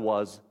who I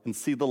was and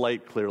see the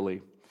light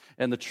clearly.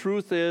 And the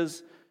truth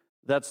is,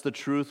 that's the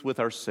truth with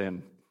our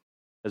sin.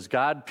 As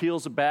God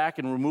peels it back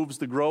and removes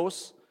the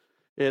gross,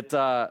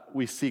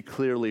 we see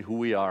clearly who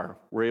we are.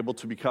 We're able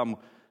to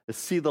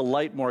see the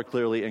light more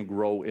clearly and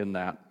grow in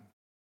that.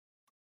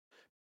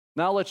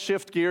 Now let's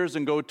shift gears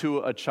and go to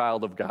a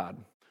child of God.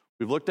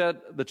 We've looked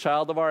at the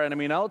child of our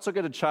enemy. Now let's look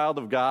at a child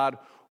of God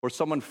or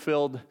someone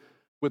filled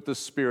with the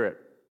Spirit.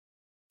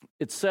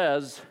 It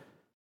says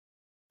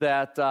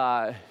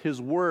that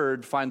his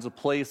word finds a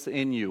place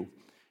in you.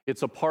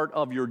 It's a part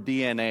of your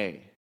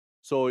DNA.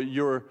 So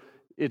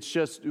It's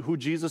just who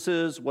Jesus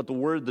is, what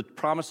the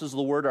promises of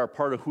the word are a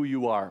part of who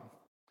you are.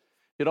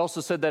 It also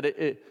said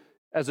that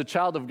as a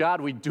child of God,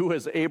 we do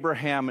as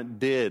Abraham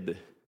did.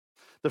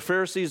 The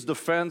Pharisees'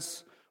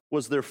 defense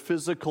was their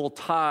physical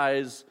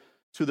ties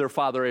to their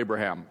father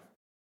Abraham,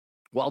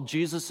 while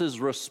Jesus'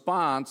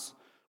 response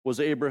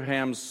was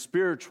Abraham's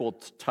spiritual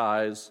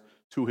ties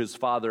to his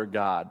father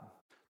God.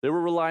 They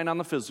were relying on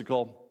the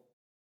physical,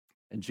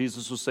 and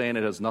Jesus was saying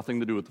it has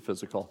nothing to do with the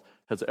physical.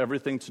 It has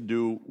everything to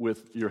do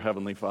with your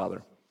heavenly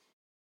Father.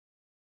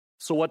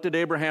 So what did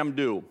Abraham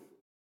do?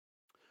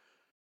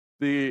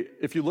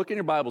 If you look in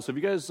your Bibles, have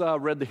you guys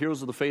read the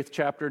Heroes of the Faith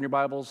chapter in your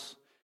Bibles?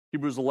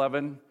 Hebrews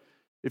 11.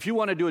 If you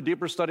want to do a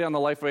deeper study on the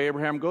life of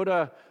Abraham, go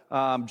to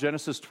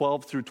Genesis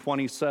 12 through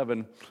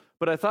 27.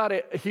 But I thought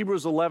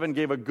Hebrews 11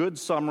 gave a good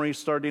summary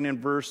starting in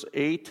verse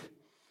 8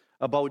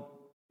 about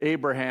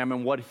Abraham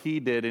and what he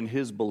did in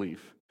his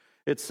belief.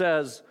 It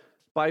says,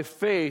 by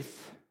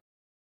faith,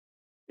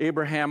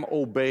 Abraham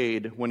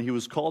obeyed when he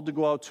was called to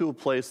go out to a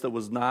place that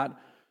was not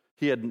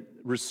he had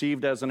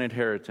received as an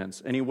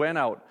inheritance. And he went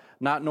out,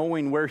 not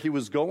knowing where he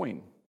was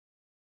going.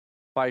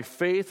 By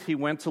faith, he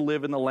went to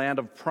live in the land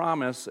of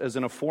promise, as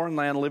in a foreign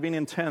land, living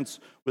in tents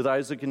with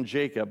Isaac and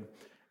Jacob,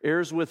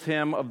 heirs with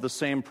him of the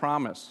same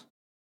promise.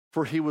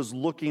 For he was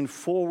looking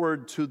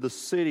forward to the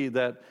city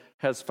that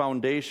has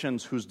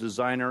foundations, whose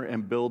designer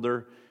and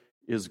builder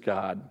is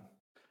God.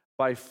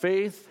 By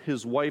faith,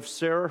 his wife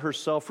Sarah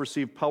herself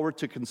received power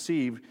to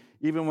conceive,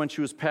 even when she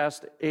was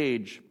past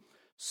age,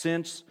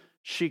 since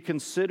she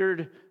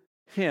considered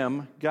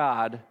him,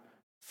 God,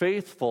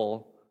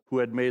 faithful, who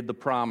had made the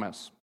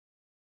promise.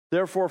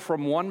 Therefore,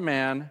 from one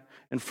man,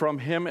 and from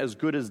him as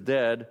good as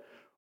dead,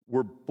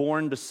 were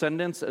born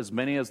descendants as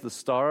many as the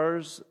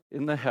stars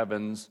in the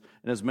heavens,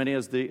 and as many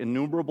as the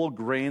innumerable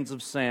grains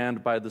of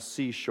sand by the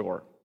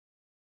seashore.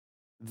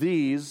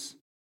 These,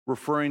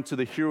 referring to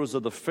the heroes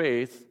of the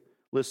faith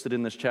listed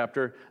in this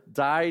chapter,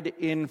 died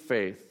in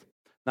faith,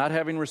 not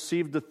having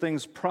received the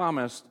things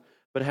promised,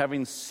 but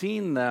having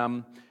seen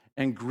them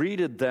and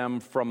greeted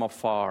them from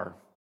afar,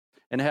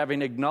 and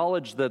having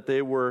acknowledged that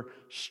they were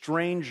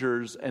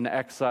strangers and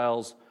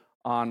exiles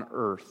on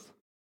earth.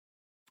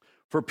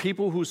 For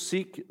people who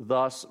seek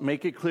thus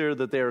make it clear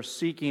that they are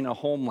seeking a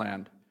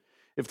homeland.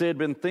 If they had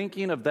been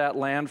thinking of that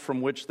land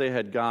from which they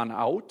had gone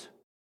out,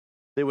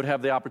 they would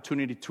have the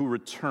opportunity to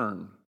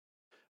return.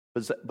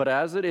 But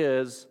as it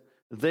is,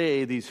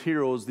 these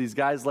heroes, these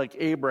guys like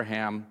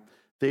Abraham,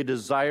 they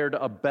desired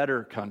a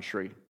better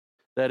country,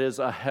 that is,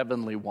 a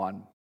heavenly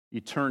one,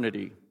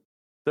 eternity.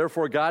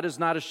 Therefore, God is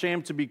not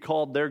ashamed to be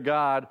called their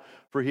God,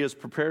 for he has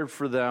prepared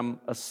for them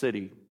a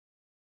city.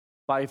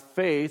 By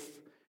faith,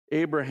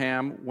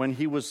 Abraham, when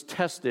he was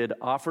tested,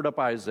 offered up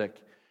Isaac,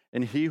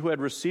 and he who had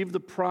received the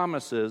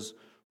promises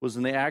was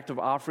in the act of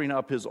offering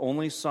up his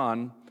only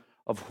son,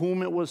 of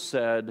whom it was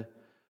said,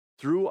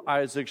 through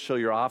Isaac shall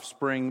your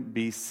offspring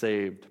be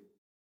saved.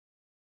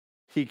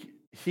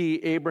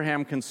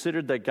 Abraham,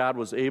 considered that God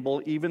was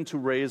able even to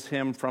raise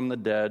him from the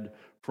dead,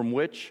 from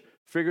which,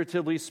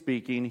 figuratively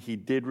speaking, he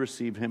did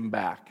receive him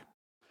back.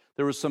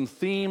 There were some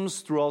themes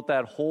throughout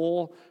that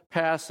whole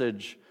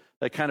passage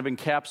that kind of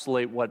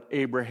encapsulate what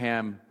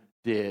Abraham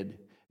did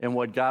and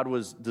what God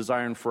was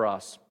desiring for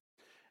us.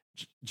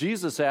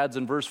 Jesus adds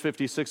in verse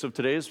 56 of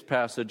today's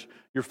passage,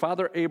 your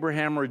father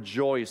Abraham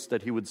rejoiced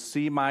that he would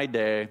see my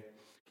day.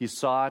 He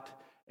saw it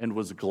and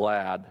was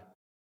glad.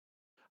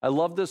 I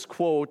love this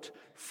quote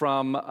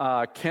from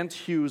Kent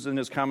Hughes in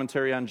his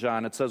commentary on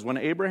John. It says, when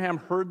Abraham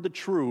heard the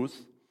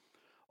truth,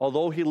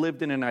 although he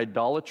lived in an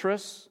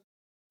idolatrous,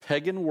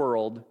 pagan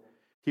world,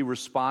 he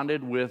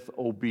responded with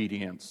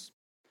obedience.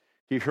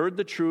 He heard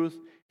the truth,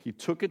 he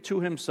took it to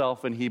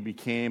himself, and he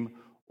became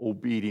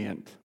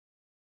obedient.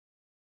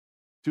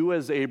 Do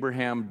as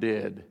Abraham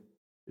did,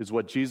 is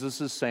what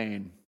Jesus is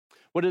saying.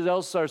 What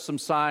else are some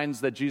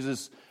signs that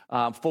Jesus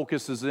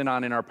focuses in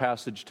on in our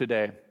passage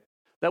today?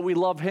 That we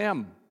love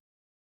him.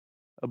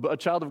 A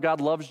child of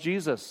God loves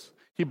Jesus.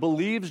 He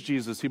believes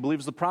Jesus. He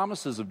believes the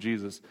promises of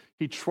Jesus.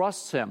 He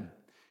trusts him.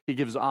 He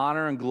gives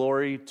honor and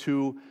glory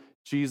to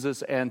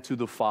Jesus and to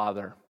the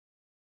Father.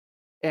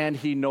 And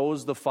he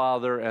knows the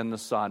Father and the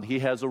Son. He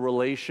has a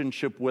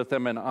relationship with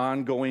him, an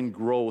ongoing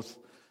growth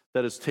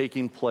that is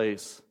taking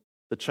place,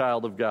 the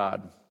child of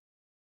God.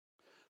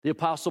 The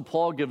Apostle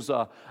Paul gives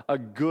a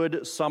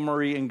good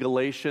summary in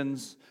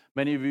Galatians.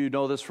 Many of you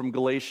know this from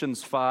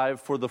Galatians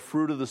 5. For the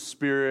fruit of the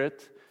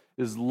Spirit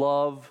is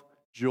love,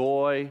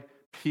 joy,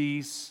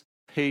 peace,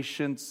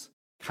 patience,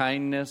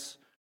 kindness,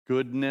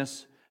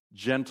 goodness,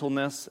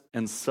 gentleness,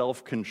 and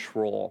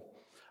self-control.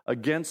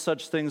 Against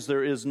such things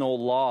there is no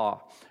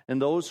law.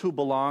 And those who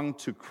belong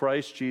to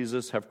Christ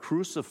Jesus have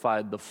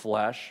crucified the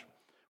flesh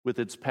with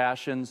its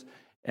passions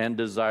and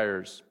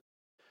desires.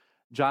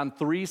 John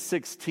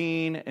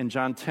 3:16 and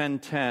John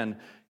 10:10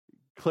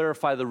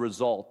 clarify the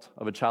result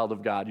of a child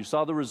of God. You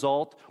saw the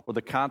result or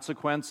the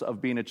consequence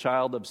of being a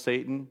child of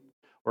Satan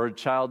or a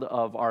child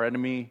of our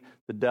enemy,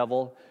 the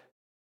devil.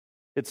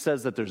 It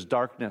says that there's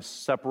darkness,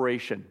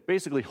 separation,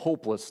 basically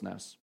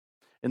hopelessness.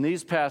 In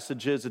these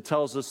passages, it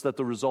tells us that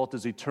the result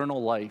is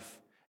eternal life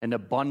and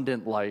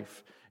abundant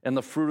life, and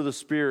the fruit of the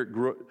Spirit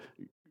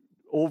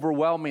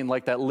overwhelming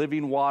like that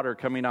living water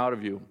coming out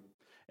of you.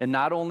 And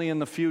not only in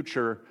the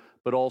future,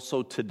 but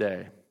also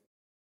today.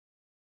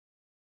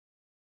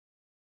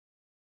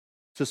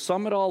 To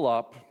sum it all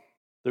up,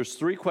 there's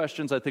 3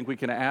 questions I think we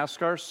can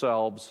ask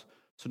ourselves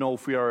to know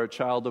if we are a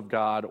child of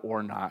God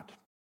or not.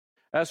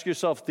 Ask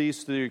yourself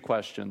these 3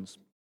 questions.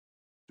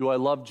 Do I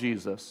love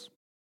Jesus?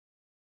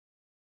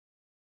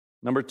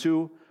 Number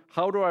 2,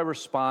 how do I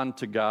respond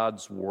to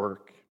God's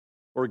work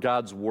or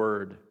God's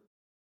word?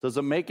 Does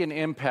it make an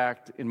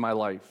impact in my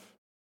life?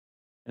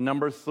 And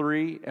number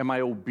 3, am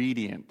I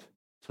obedient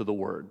to the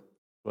word?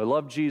 Do I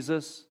love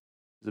Jesus?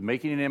 Is it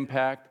making an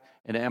impact?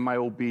 And am I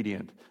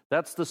obedient?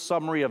 That's the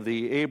summary of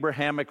the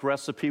Abrahamic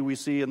recipe we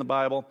see in the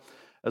Bible,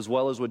 as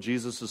well as what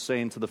Jesus is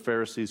saying to the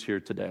Pharisees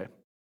here today.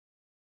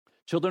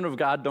 Children of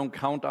God don't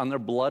count on their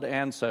blood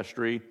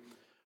ancestry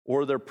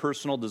or their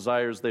personal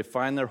desires. They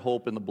find their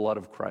hope in the blood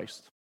of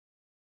Christ.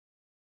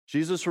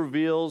 Jesus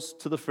reveals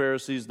to the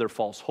Pharisees their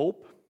false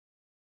hope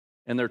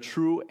and their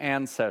true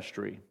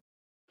ancestry.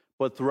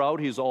 But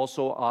throughout, he's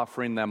also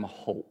offering them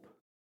hope.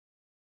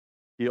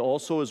 He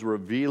also is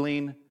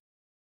revealing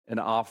an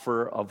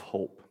offer of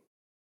hope.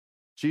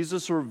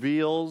 Jesus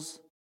reveals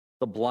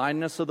the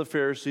blindness of the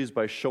Pharisees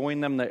by showing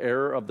them the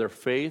error of their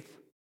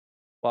faith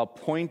while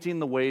pointing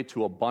the way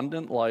to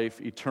abundant life,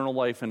 eternal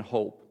life, and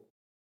hope.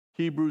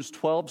 Hebrews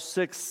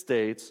 12:6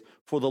 states,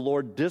 "For the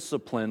Lord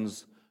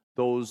disciplines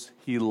those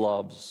he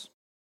loves."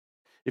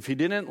 If he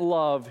didn't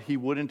love, he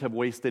wouldn't have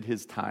wasted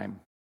his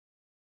time.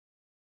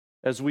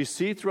 As we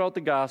see throughout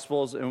the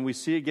Gospels, and we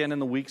see again in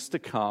the weeks to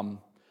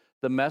come,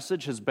 the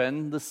message has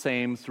been the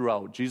same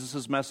throughout.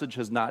 Jesus' message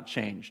has not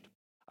changed.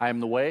 I am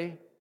the way,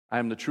 I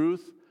am the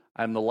truth,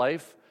 I am the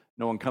life.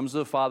 No one comes to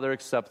the Father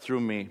except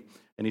through me.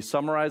 And he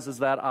summarizes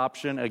that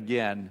option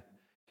again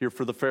here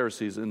for the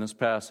Pharisees in this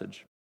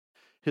passage.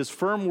 His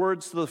firm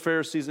words to the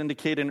Pharisees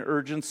indicate an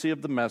urgency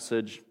of the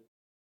message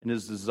and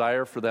his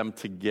desire for them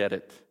to get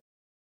it.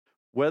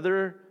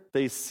 Whether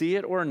they see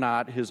it or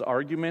not, his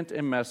argument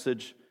and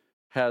message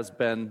has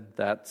been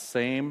that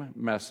same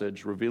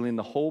message, revealing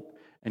the hope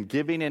and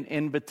giving an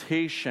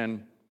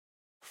invitation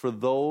for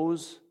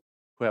those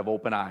who have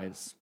open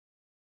eyes.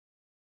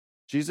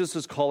 Jesus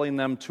is calling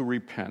them to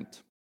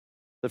repent.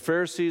 The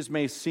Pharisees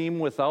may seem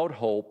without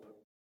hope,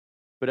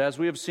 but as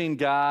we have seen,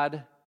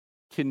 God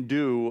can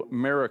do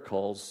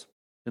miracles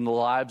in the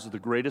lives of the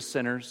greatest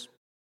sinners,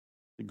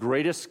 the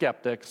greatest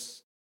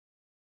skeptics.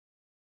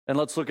 And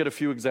let's look at a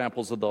few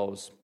examples of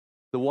those.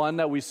 The one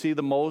that we see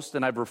the most,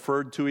 and I've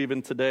referred to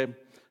even today,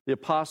 the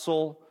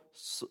Apostle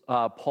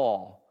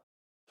Paul,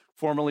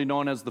 formerly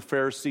known as the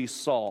Pharisee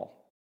Saul.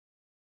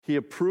 He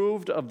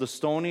approved of the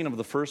stoning of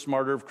the first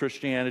martyr of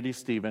Christianity,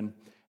 Stephen,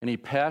 and he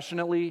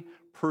passionately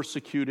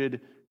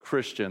persecuted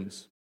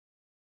Christians.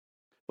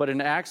 But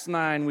in Acts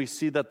 9, we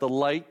see that the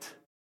light,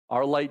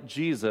 our light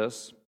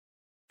Jesus,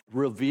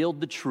 revealed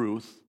the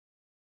truth,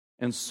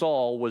 and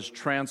Saul was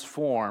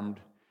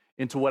transformed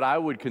into what I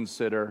would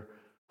consider,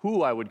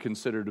 who I would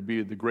consider to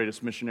be the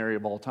greatest missionary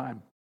of all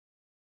time.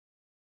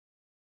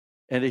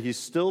 And he's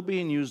still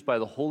being used by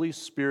the Holy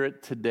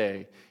Spirit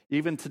today.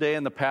 Even today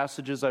in the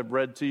passages I've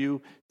read to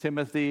you,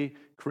 Timothy,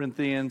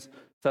 Corinthians,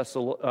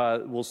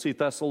 we'll see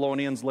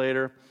Thessalonians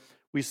later.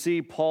 We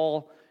see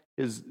Paul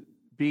is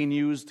being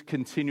used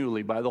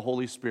continually by the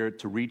Holy Spirit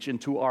to reach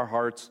into our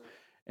hearts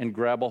and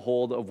grab a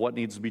hold of what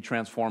needs to be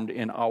transformed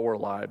in our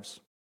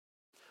lives.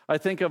 I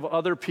think of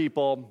other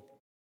people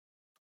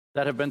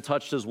that have been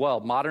touched as well.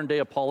 Modern day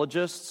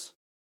apologists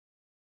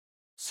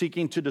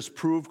seeking to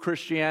disprove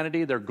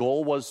Christianity. Their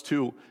goal was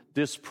to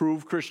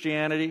disprove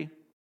Christianity.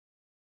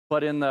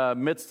 But in the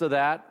midst of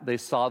that, they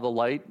saw the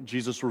light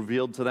Jesus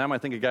revealed to them. I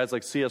think of guys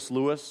like C.S.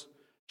 Lewis,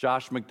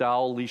 Josh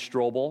McDowell, Lee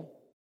Strobel.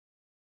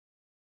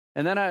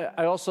 And then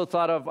I also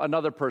thought of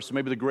another person,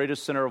 maybe the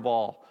greatest sinner of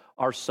all,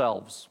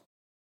 ourselves.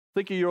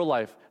 Think of your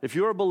life. If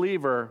you're a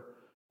believer,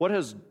 what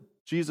has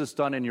Jesus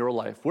done in your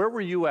life? Where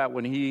were you at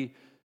when he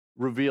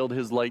revealed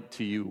his light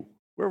to you?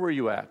 Where were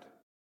you at?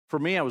 For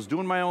me, I was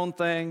doing my own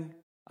thing,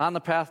 on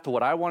the path to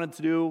what I wanted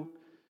to do,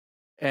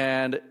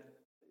 and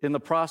in the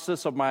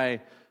process of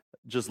my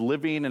just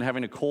living and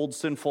having a cold,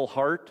 sinful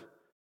heart,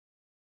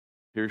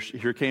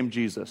 here came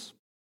Jesus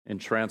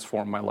and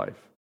transformed my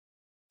life.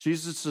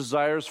 Jesus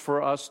desires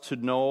for us to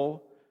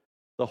know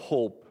the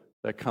hope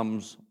that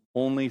comes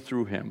only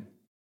through him.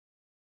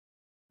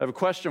 I have a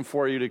question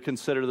for you to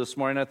consider this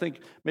morning. I think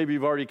maybe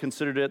you've already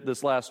considered it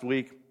this last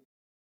week,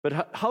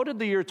 but how did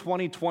the year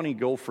 2020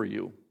 go for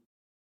you?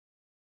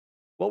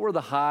 What were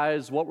the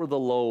highs? What were the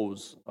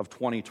lows of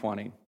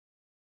 2020?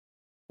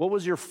 What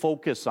was your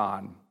focus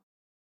on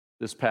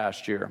this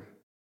past year?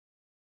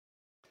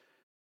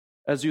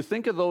 As you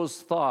think of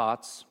those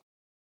thoughts,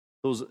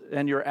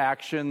 and your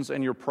actions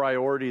and your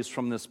priorities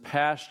from this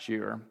past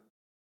year,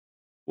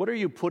 what are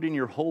you putting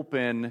your hope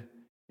in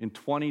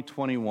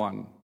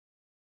 2021?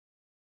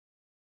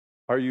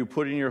 Are you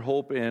putting your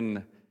hope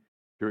in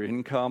your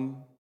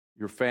income,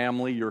 your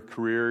family, your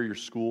career, your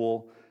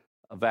school,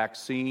 a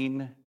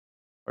vaccine?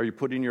 Are you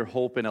putting your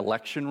hope in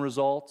election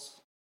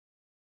results?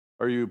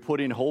 Are you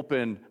putting hope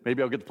in,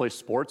 maybe I'll get to play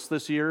sports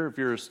this year if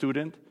you're a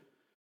student?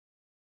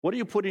 What are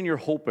you putting your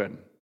hope in?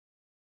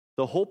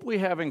 The hope we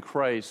have in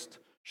Christ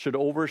should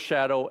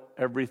overshadow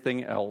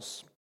everything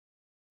else.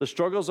 The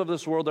struggles of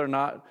this world are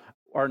not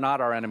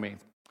our enemy,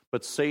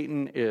 but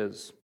Satan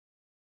is.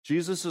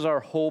 Jesus is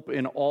our hope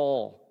in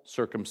all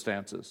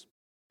circumstances.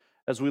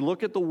 As we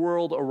look at the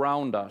world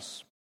around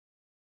us,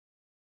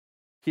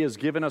 he has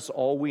given us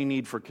all we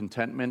need for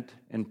contentment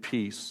and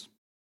peace.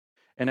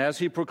 And as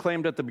he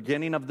proclaimed at the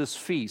beginning of this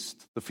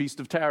feast, the Feast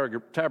of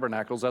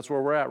Tabernacles, that's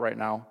where we're at right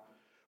now,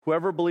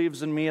 whoever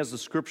believes in me, as the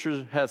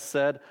scripture has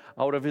said,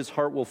 out of his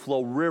heart will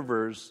flow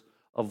rivers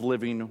of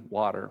living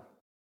water.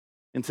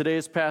 In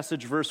today's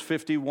passage, verse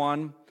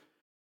 51,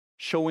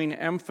 showing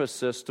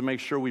emphasis to make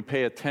sure we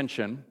pay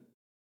attention,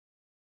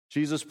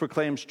 Jesus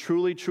proclaims,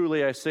 "Truly,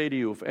 truly, I say to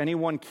you, if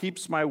anyone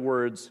keeps my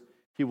words,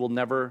 he will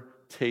never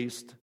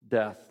taste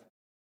death."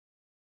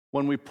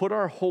 When we put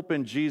our hope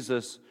in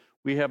Jesus,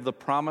 we have the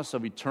promise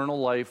of eternal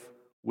life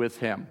with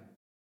him.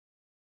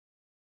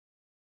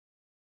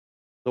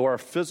 Though our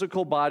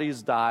physical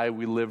bodies die,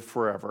 we live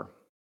forever.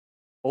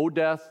 O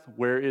death,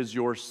 where is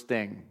your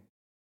sting?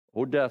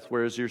 O death,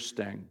 where is your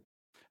sting?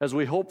 As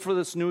we hope for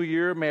this new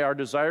year, may our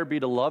desire be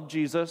to love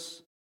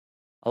Jesus,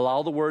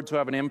 allow the Word to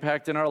have an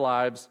impact in our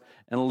lives,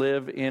 and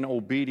live in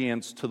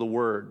obedience to the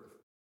Word.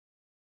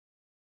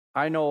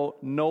 I know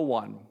no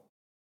one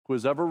who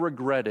has ever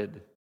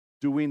regretted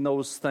doing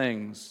those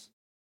things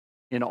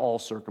in all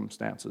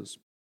circumstances.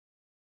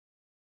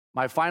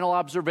 My final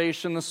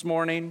observation this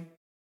morning,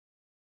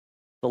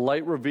 the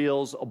light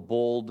reveals a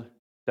bold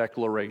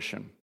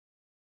declaration.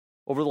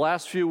 Over the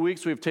last few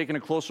weeks, we've taken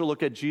a closer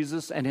look at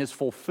Jesus and his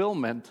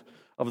fulfillment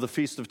of the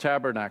Feast of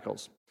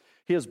Tabernacles.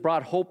 He has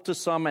brought hope to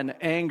some and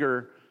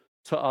anger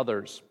to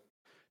others.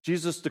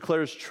 Jesus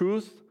declares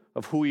truth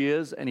of who he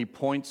is, and he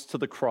points to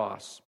the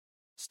cross,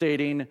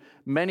 stating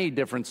many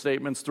different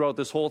statements throughout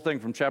this whole thing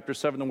from chapter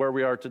 7 to where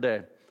we are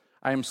today.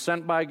 I am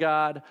sent by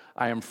God.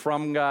 I am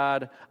from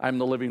God. I am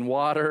the living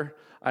water.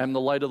 I am the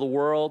light of the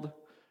world.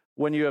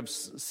 When you have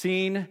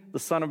seen the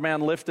Son of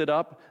Man lifted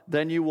up,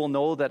 then you will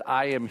know that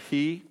I am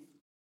he.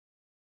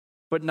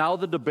 But now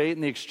the debate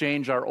and the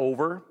exchange are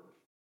over.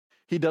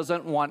 He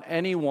doesn't want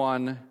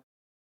anyone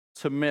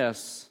to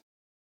miss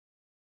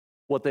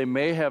what they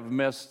may have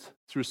missed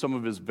through some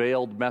of his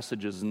veiled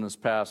messages in this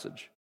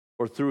passage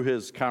or through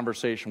his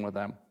conversation with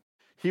them.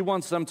 He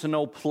wants them to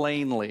know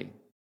plainly.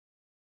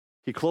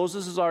 He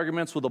closes his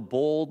arguments with a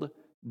bold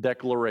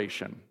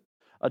declaration,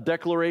 a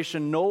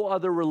declaration no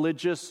other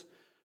religious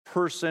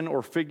person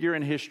or figure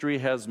in history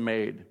has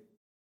made.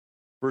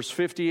 Verse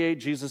 58,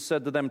 Jesus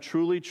said to them,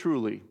 "Truly,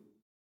 truly,"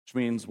 which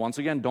means, once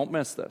again, don't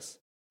miss this,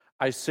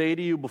 "I say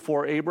to you,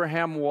 before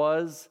Abraham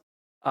was,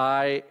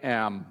 I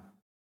am."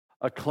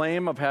 A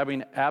claim of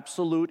having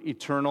absolute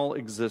eternal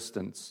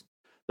existence.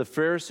 The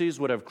Pharisees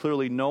would have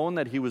clearly known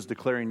that he was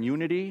declaring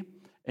unity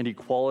and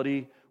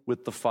equality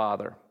with the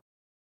Father.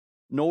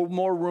 No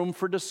more room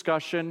for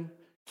discussion,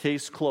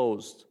 case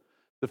closed.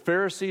 The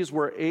Pharisees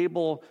were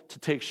able to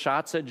take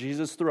shots at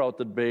Jesus throughout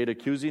the debate,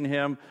 accusing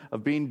him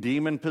of being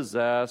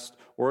demon-possessed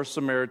or a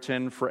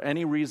Samaritan for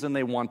any reason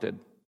they wanted.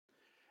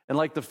 And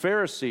like the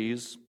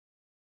Pharisees,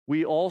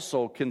 we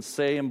also can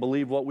say and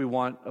believe what we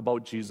want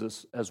about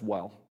Jesus as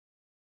well.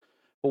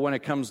 But when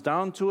it comes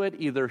down to it,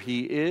 either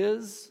he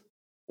is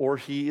or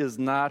he is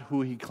not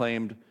who he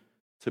claimed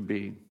to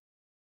be.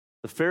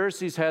 The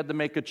Pharisees had to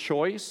make a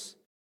choice,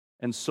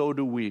 and so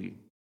do we.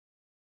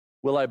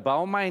 Will I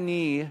bow my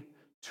knee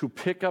to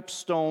pick up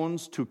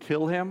stones to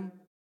kill him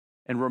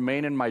and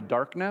remain in my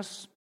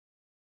darkness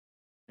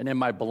and in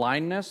my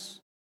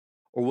blindness?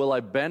 Or will I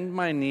bend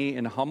my knee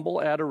in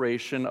humble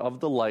adoration of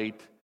the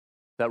light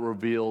that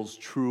reveals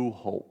true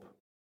hope?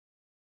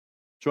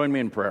 Join me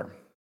in prayer.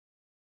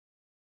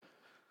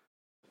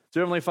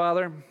 Dear Heavenly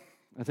Father,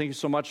 I thank you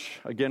so much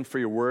again for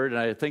your word,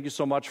 and I thank you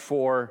so much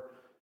for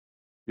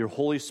your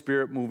Holy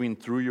Spirit moving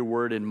through your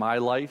word in my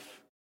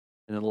life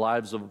and in the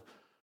lives of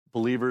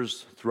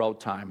believers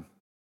throughout time.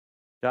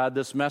 God,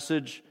 this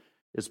message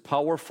is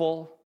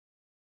powerful,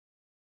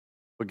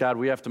 but God,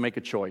 we have to make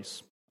a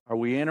choice. Are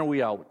we in or are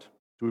we out?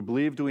 Do we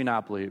believe, do we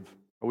not believe?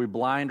 Are we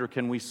blind or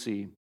can we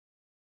see?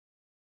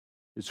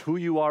 Is who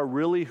you are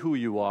really who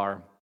you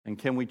are, and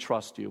can we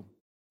trust you?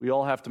 We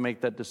all have to make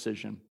that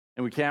decision.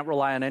 And we can't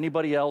rely on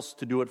anybody else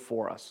to do it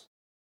for us.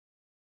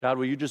 God,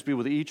 will you just be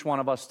with each one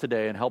of us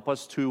today and help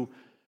us to,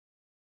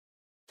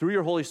 through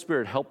your Holy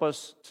Spirit, help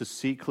us to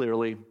see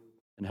clearly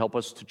and help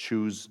us to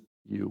choose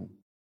you.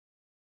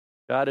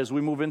 God, as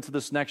we move into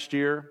this next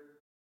year,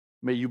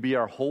 may you be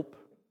our hope.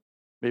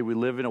 May we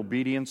live in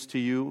obedience to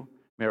you.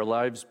 May our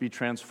lives be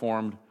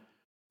transformed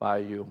by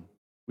you.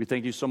 We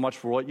thank you so much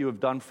for what you have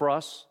done for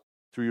us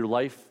through your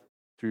life,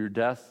 through your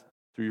death,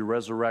 through your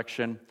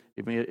resurrection,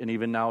 and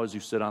even now as you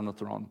sit on the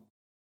throne.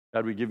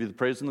 God, we give you the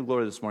praise and the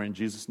glory this morning. In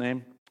Jesus'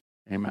 name,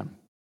 amen.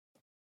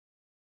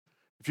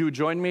 If you would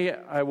join me,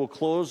 I will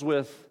close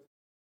with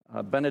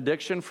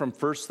benediction from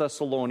 1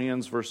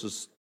 Thessalonians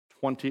verses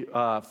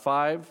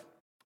 5,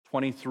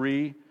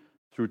 23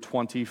 through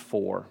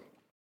 24.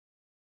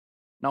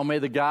 Now may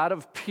the God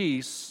of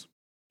peace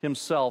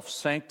himself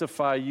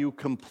sanctify you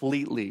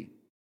completely,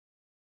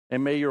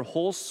 and may your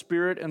whole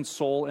spirit and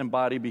soul and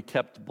body be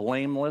kept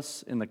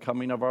blameless in the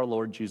coming of our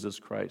Lord Jesus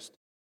Christ.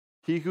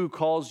 He who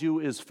calls you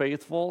is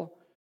faithful.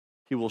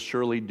 He will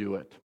surely do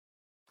it.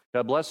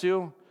 God bless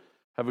you.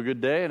 Have a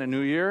good day and a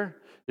new year.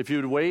 If you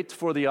would wait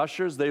for the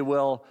ushers, they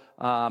will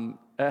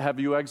have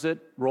you exit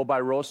row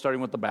by row,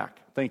 starting with the back.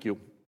 Thank you.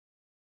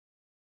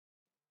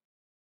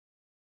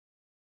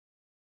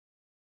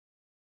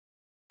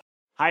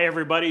 Hi,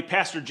 everybody.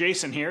 Pastor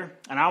Jason here,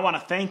 and I want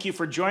to thank you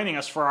for joining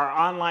us for our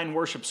online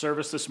worship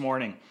service this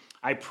morning.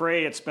 I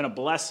pray it's been a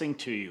blessing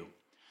to you.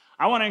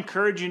 I want to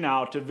encourage you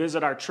now to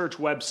visit our church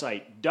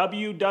website,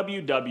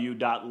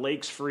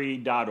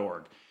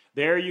 www.lakesfree.org.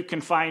 There you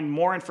can find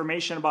more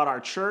information about our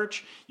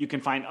church, you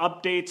can find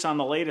updates on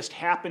the latest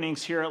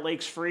happenings here at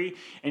Lakes Free,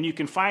 and you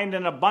can find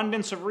an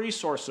abundance of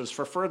resources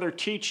for further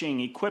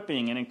teaching,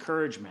 equipping, and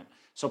encouragement.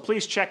 So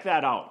please check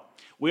that out.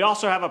 We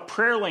also have a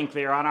prayer link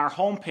there on our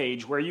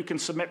homepage where you can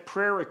submit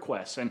prayer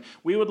requests, and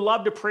we would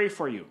love to pray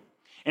for you.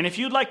 And if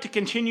you'd like to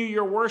continue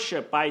your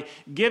worship by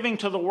giving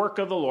to the work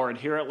of the Lord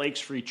here at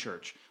Lakes Free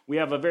Church, we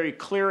have a very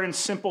clear and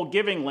simple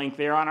giving link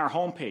there on our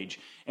homepage,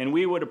 and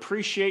we would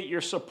appreciate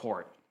your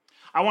support.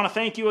 I want to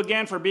thank you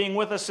again for being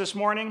with us this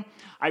morning.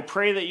 I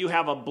pray that you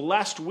have a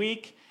blessed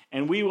week,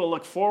 and we will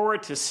look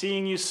forward to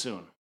seeing you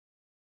soon.